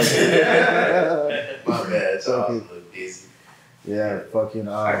 My bad, y'all. I was a little busy. Yeah, fucking.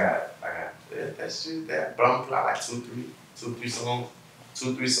 I got that shit. But I'm gonna play like two, three songs.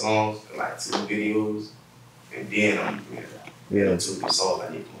 2-3 songs, like 2 videos, and then I'm doing 2-3 songs I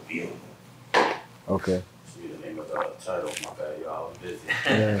need to be on. Okay. See the name of the title, my bad, y'all. I'm busy.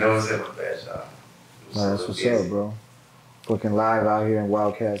 Yeah. No, it's in my bad, y'all. No, that's what's up, bro. Fucking live out here in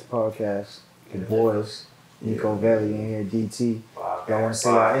WildKast podcast. The boys, Niko Velli in here, DT. Y'all want to say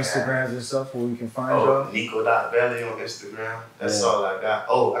our Instagrams and stuff where we can find y'all? Niko.Velli on Instagram. That's all I got.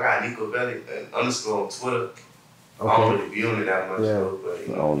 Oh, I got Niko Velli _ on Twitter. Okay. I don't really be on it that much though, but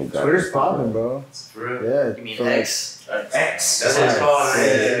you know. Twitter's popping, bro. For real? Yeah. You mean X? X. That's what it's called.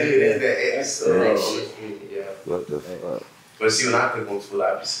 Yeah, that X. Yeah. What the fuck? But see, when I click on Twitter,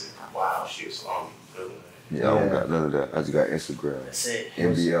 I be saying, wow, shit, so I'm feeling it. Yeah, I don't got none of that. I just got Instagram. That's it.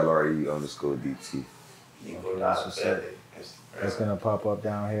 NBLRE _ DT. Niko.Velli. that's gonna pop up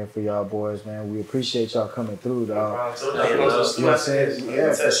down here for y'all boys, man. We appreciate y'all coming through, dog. You know what I'm saying?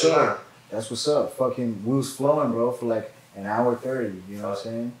 Yeah, for sure. That's what's up. Fucking, we was flowing, bro, for like an hour 30. You know what I'm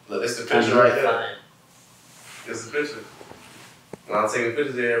saying? Look, it's the picture right here. It's the picture. When I'm taking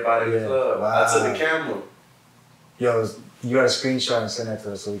pictures of everybody in the club, wow. I took the camera. Yo, you got a screenshot and send that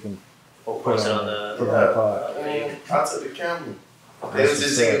to us so we can put it on the pod. I took the camera. They was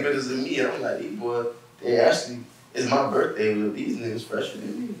just taking pictures of me. I'm like, these boys, they actually, it's my birthday with these niggas fresher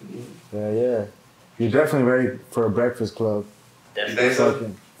than me. Yeah. You're definitely ready for a breakfast club. Definitely. You think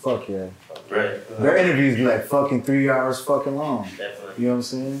so? Fuck yeah. Right. Their interviews be like fucking 3 hours fucking long. Definitely. You know what I'm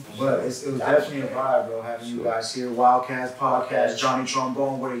saying? But it was definitely a vibe, bro, having you guys here. WildKast podcast, Johnny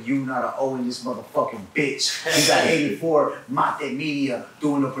Trumbone, where you not an O in this motherfucking bitch. We got 84 Mate Media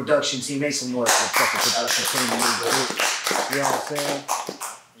doing the production team. Make some noise for the fucking production team. You know what I'm saying?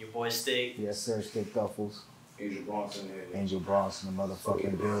 Your boy Stick. Yes, sir, StickDuffles. Angel Bronson here. Angel Bronson, the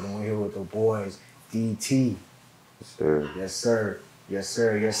motherfucking building. We're here with the boys. DT. Yes, sir. Yes, sir. Yes,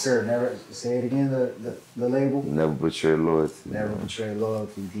 sir. Yes, sir. Never say it again. The label. Never betray loyalty. Never betray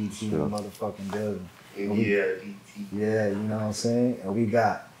loyalty. DT, Sure. the motherfucking building. Yeah, DT. Yeah, you know what I'm saying. And we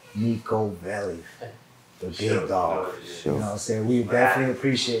got Niko Velli, the big dog. Sure. You know what I'm saying. We definitely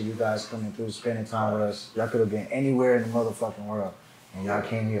appreciate you guys coming through, spending time with us. Y'all could have been anywhere in the motherfucking world, and y'all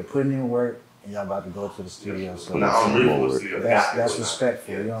came here putting in work, and y'all about to go to the studio. So I'm really for the studio. that's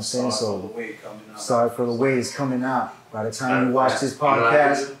respectful. You know what I'm saying. So sorry for the way it's coming out. By the time you watch this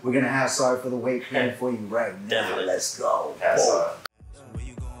podcast, we're gonna have Sorry for the Wait playing for you right now. Definitely. Let's go. Where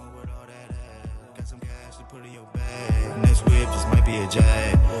you going with all that ass? Got some cash to put in your bag. Next whip just might be a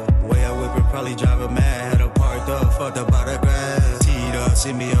jag. Way I whip it probably drive her mad. Had her parked up, fucked up by the grass. Teed up,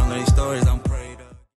 see me on the